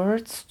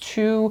backwards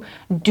to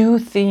do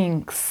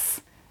things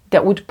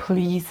that would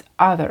please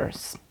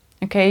others.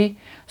 Okay,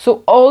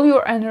 so all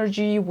your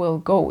energy will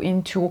go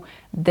into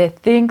the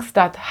things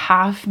that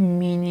have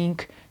meaning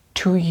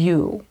to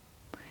you.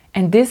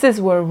 And this is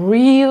where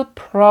real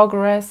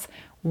progress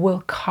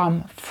will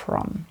come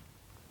from.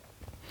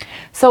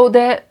 So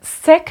the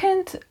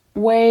second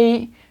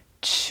way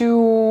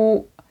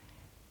to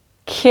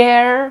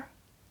care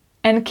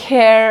and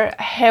care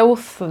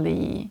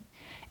healthily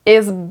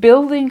is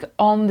building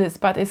on this,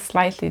 but it's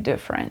slightly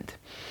different.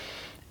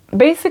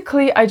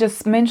 Basically, I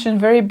just mentioned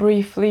very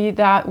briefly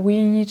that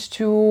we need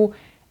to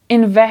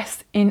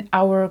invest in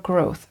our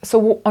growth.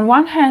 So on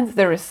one hand,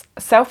 there is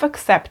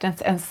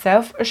self-acceptance and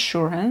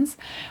self-assurance.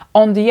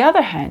 On the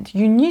other hand,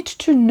 you need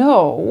to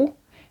know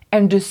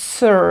and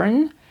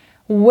discern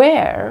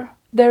where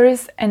there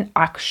is an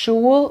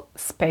actual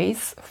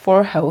space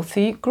for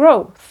healthy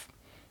growth,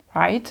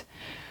 right?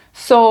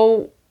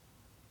 So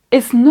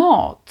it's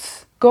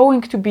not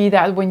going to be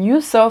that when you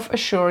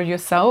self-assure, you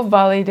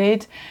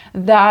self-validate,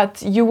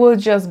 that you will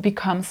just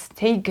become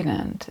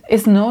stagnant.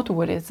 It's not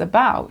what it's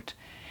about.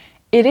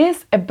 It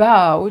is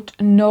about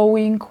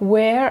knowing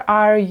where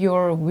are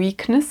your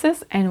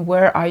weaknesses and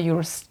where are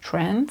your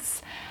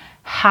strengths,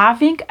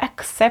 having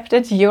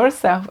accepted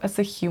yourself as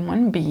a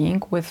human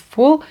being with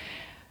full,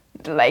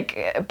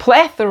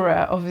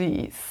 plethora of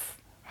these,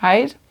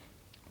 right?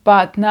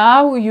 But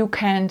now you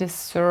can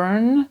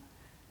discern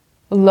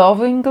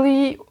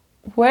lovingly,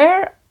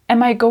 where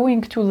am I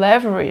going to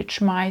leverage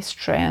my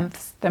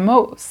strengths the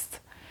most?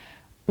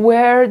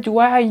 Where do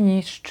I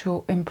need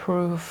to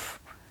improve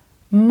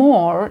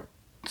more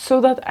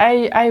so that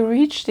I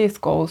reach this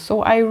goal,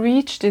 so I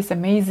reach this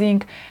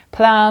amazing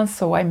plan,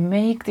 so I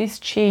make these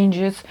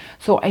changes,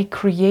 so I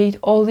create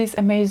all these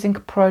amazing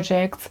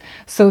projects,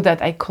 so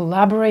that I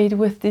collaborate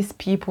with these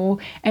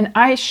people and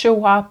I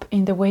show up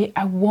in the way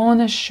I want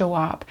to show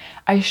up.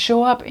 I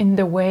show up in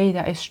the way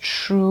that is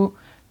true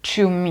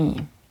to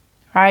me,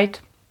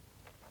 right?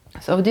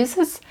 So this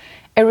is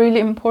a really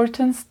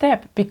important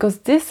step, because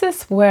this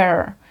is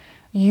where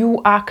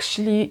you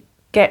actually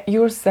get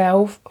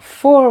yourself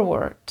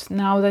forward.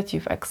 Now that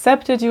you've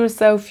accepted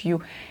yourself,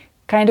 you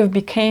kind of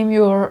became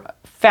your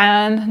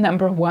fan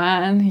number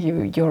one,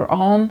 your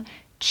own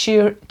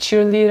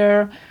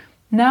cheerleader.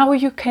 Now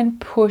you can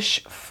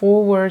push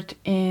forward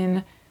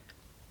in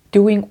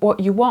doing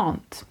what you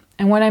want.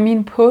 And when I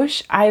mean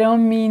push, I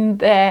don't mean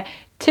the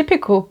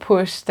typical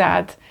push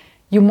that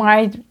you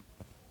might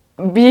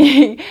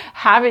be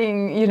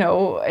having,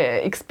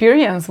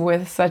 experience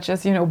with, such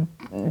as,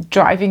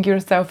 driving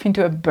yourself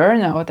into a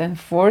burnout and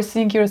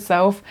forcing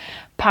yourself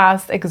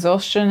past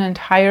exhaustion and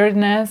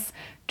tiredness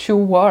to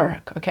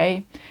work,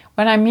 okay?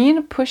 When I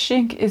mean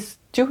pushing is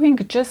doing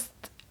just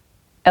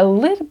a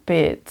little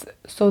bit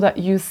so that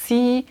you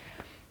see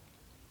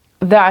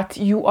that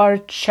you are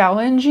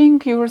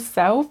challenging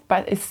yourself,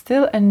 but it's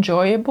still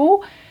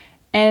enjoyable.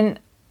 And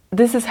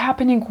this is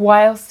happening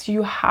whilst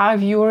you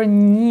have your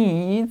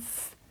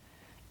needs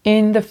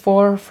in the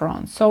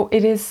forefront. So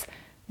it is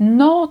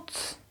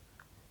not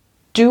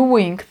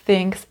doing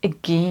things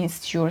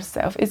against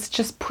yourself. It's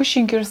just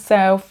pushing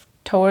yourself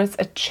towards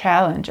a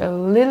challenge a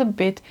little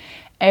bit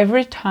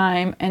every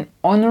time and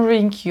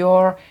honoring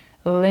your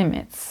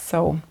limits.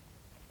 So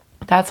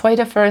that's why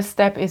the first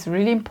step is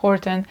really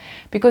important,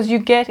 because you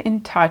get in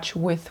touch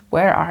with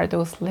where are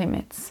those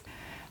limits.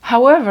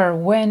 However,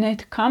 when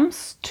it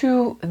comes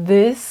to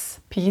this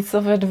piece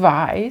of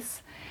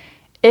advice,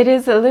 it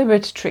is a little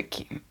bit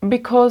tricky,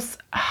 because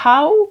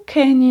how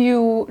can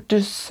you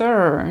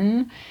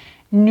discern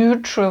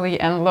neutrally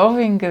and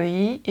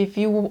lovingly if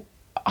you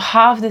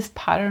have this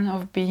pattern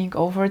of being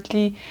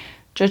overtly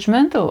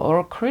judgmental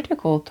or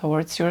critical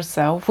towards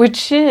yourself,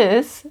 which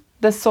is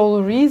the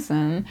sole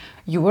reason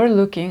you were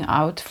looking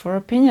out for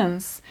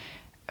opinions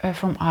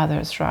from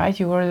others, right?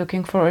 You were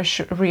looking for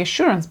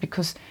reassurance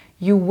because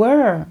you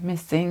were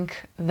missing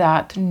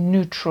that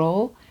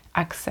neutral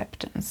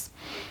acceptance.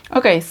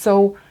 Okay,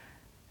 so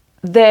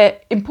the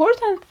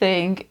important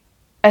thing,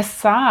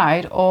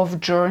 aside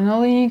of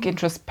journaling,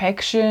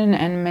 introspection,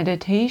 and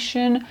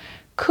meditation,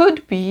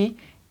 could be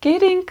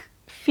getting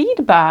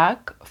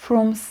feedback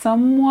from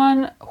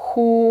someone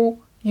who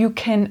you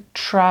can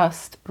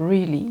trust,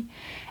 really.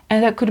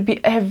 And that could be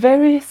a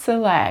very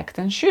select,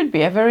 and should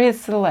be a very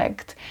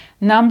select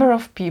number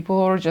of people,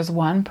 or just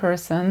one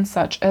person,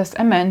 such as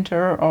a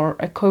mentor or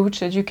a coach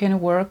that you can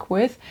work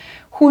with,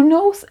 who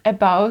knows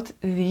about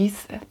these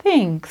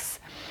things.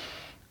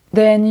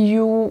 Then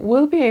you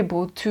will be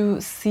able to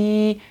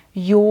see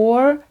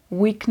your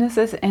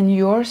weaknesses and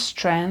your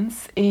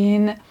strengths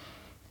in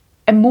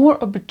a more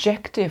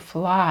objective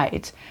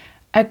light,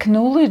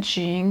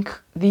 acknowledging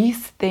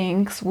these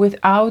things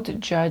without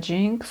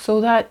judging, so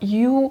that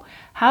you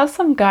have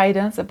some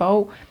guidance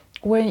about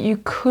where you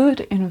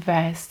could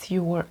invest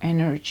your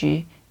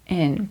energy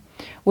in,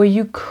 where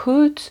you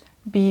could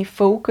be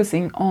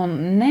focusing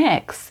on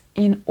next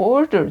in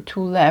order to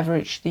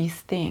leverage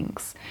these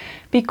things.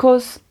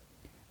 Because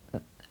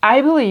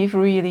I believe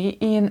really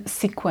in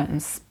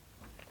sequence.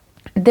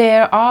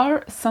 There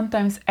are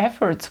sometimes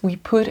efforts we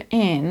put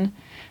in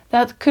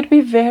that could be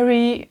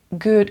very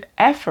good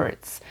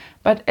efforts,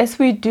 but as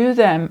we do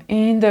them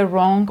in the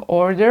wrong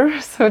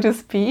order, so to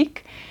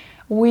speak,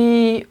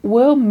 we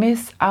will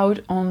miss out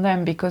on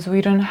them because we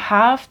don't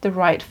have the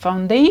right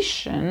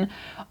foundation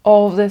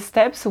of the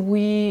steps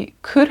we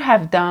could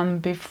have done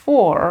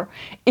before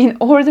in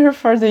order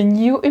for the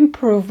new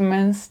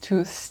improvements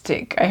to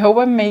stick. I hope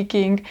I'm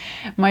making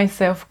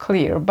myself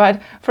clear.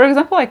 But for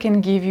example, I can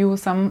give you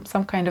some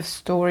kind of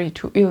story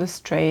to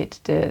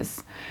illustrate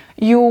this.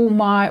 You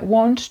might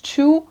want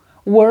to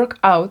work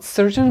out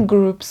certain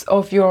groups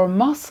of your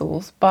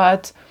muscles,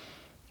 but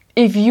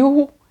if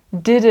you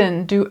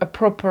didn't do a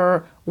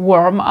proper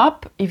warm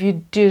up, if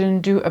you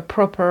didn't do a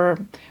proper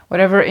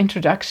whatever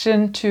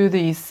introduction to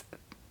these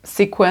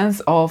sequence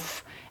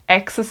of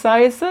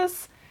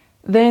exercises,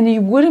 then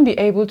you wouldn't be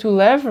able to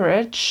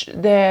leverage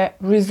the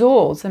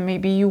results, and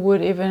maybe you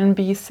would even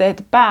be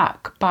set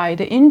back by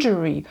the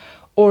injury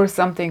or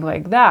something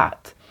like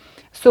that.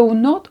 So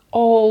not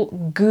all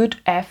good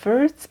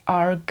efforts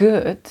are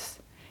good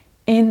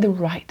in the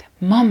right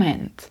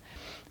moment.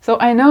 So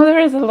I know there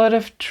is a lot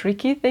of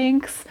tricky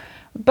things,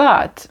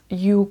 but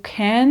you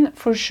can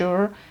for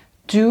sure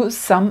do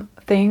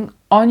something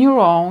on your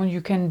own.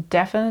 You can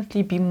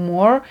definitely be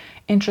more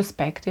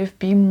introspective,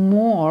 be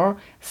more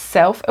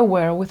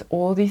self-aware with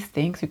all these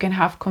things. You can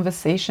have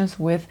conversations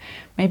with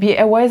maybe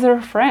a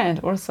wiser friend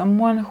or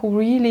someone who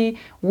really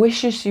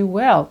wishes you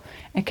well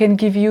and can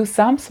give you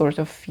some sort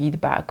of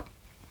feedback.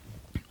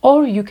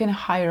 Or you can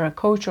hire a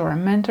coach or a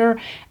mentor,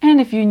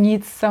 and if you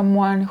need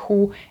someone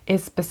who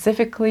is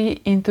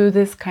specifically into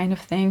this kind of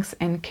things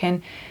and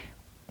can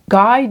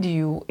guide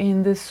you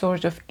in this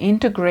sort of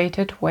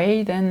integrated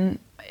way, then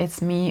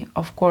it's me.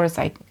 Of course,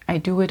 I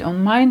do it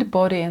on mind,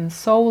 body and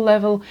soul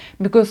level,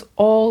 because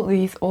all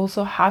these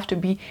also have to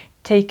be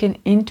taken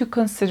into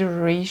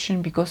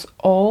consideration, because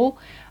all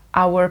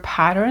our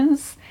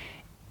patterns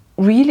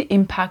really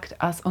impact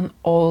us on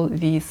all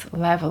these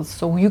levels.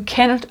 So you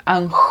cannot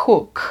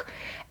unhook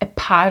a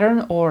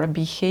pattern or a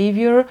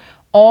behavior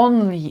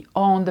only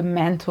on the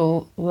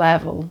mental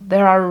level.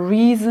 There are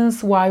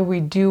reasons why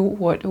we do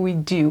what we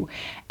do,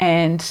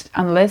 and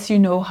unless you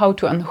know how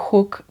to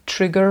unhook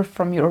trigger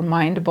from your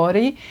mind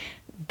body,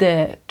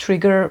 the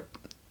trigger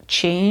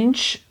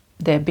change,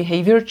 the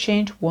behavior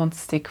change won't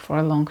stick for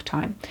a long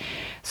time.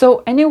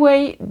 So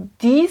anyway,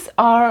 these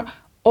are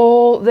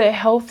all the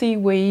healthy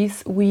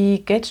ways we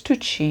get to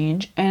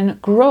change and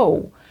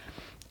grow.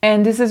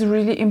 And this is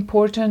really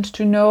important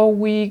to know.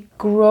 We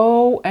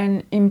grow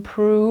and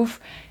improve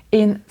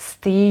in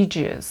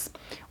stages.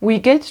 We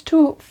get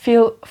to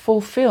feel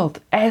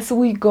fulfilled as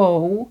we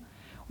go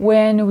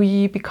when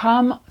we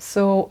become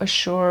so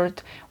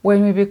assured,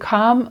 when we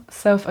become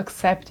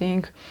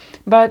self-accepting.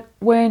 But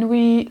when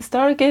we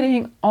start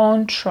getting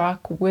on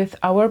track with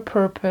our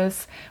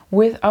purpose,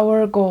 with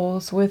our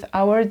goals, with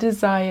our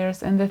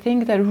desires, and the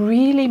things that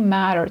really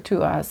matter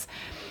to us,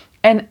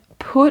 and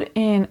put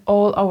in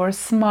all our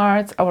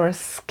smarts, our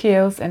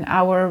skills, and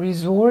our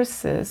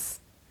resources,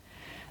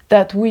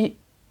 that we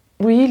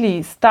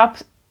really stop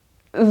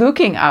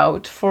looking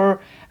out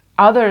for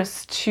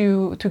others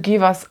to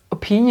give us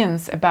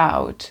opinions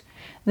about,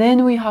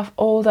 then we have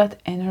all that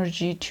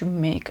energy to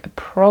make a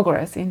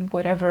progress in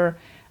whatever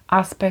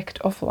aspect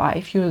of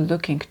life you're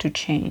looking to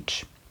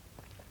change.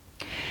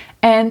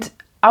 And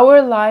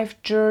our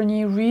life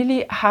journey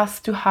really has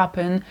to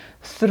happen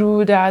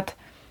through that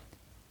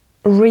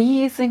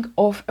raising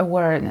of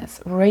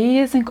awareness,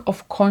 raising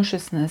of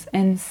consciousness,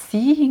 and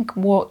seeing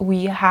what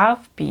we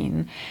have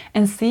been,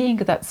 and seeing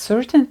that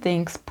certain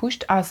things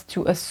pushed us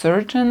to a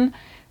certain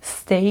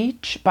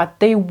stage, but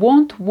they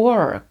won't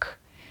work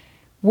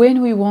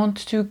when we want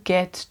to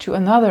get to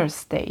another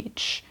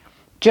stage.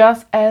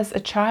 Just as a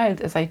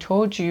child, as I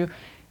told you,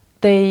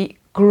 they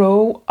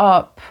grow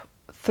up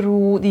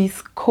through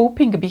these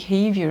coping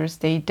behaviors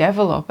they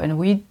develop, and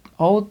we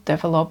all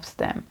develops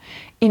them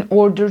in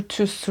order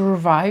to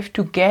survive,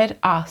 to get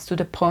us to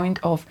the point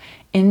of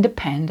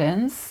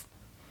independence.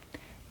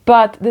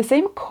 But the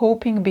same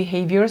coping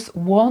behaviors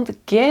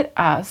won't get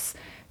us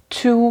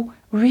to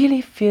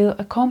really feel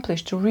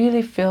accomplished, to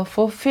really feel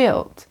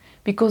fulfilled,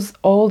 because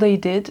all they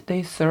did,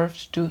 they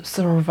served to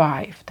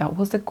survive. That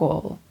was the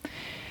goal.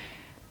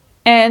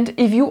 And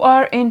if you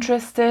are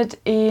interested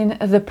in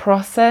the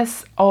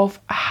process of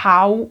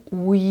how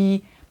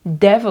we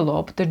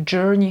develop the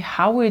journey,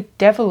 how we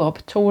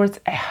develop towards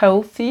a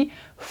healthy,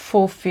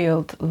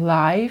 fulfilled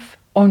life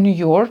on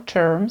your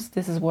terms,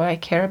 this is what I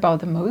care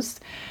about the most.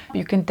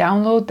 You can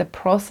download the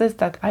process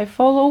that I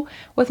follow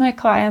with my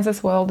clients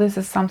as well. This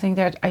is something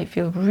that I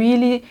feel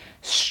really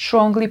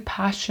strongly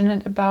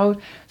passionate about.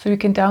 So you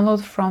can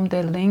download from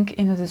the link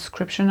in the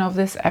description of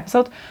this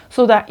episode,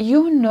 so that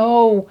you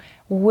know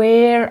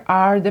where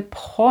are the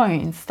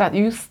points that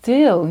you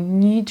still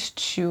need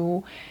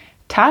to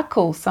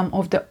tackle some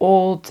of the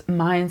old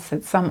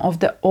mindsets, some of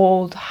the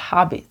old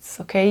habits,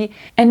 okay?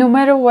 And no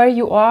matter where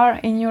you are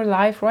in your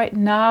life right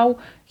now,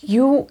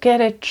 you get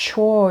a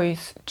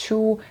choice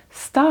to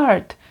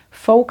start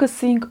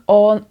focusing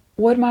on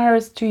what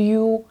matters to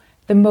you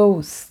the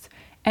most,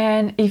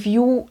 And if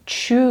you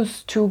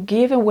choose to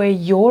give away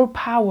your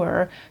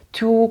power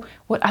to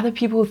what other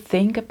people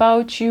think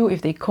about you,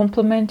 if they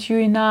compliment you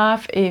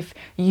enough, if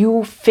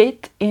you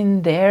fit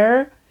in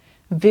their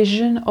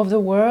vision of the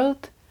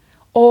world,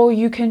 or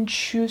you can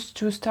choose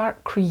to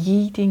start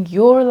creating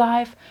your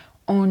life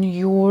on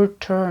your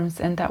terms.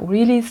 And that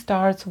really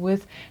starts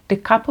with the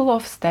couple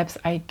of steps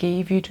I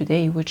gave you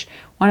today, which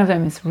one of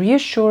them is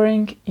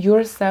reassuring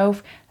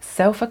yourself,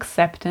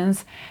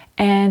 self-acceptance,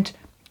 and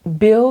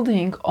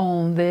building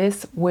on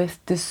this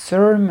with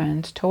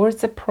discernment towards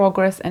the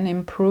progress and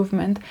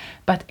improvement,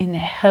 but in a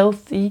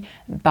healthy,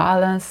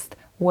 balanced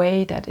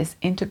way that is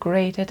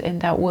integrated and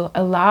that will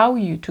allow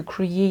you to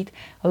create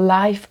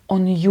life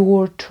on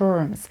your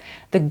terms.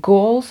 The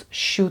goals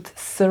should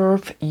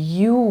serve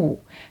you.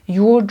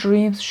 Your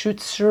dreams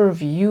should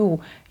serve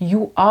you.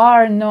 You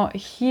are not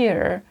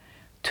here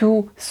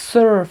to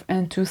serve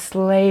and to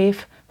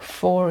slave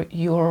for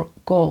your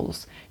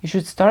goals. You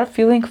should start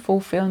feeling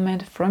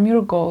fulfillment from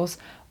your goals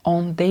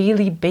on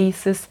daily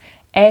basis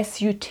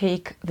as you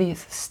take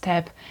this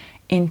step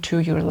into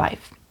your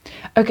life.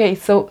 Okay,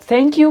 so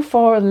thank you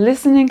for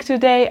listening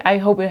today. I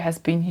hope it has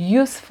been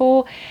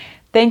useful.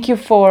 Thank you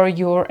for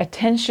your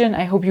attention.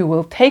 I hope you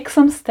will take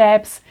some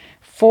steps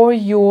for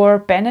your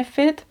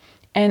benefit,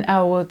 and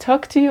I will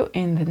talk to you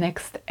in the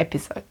next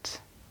episode.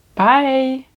 Bye.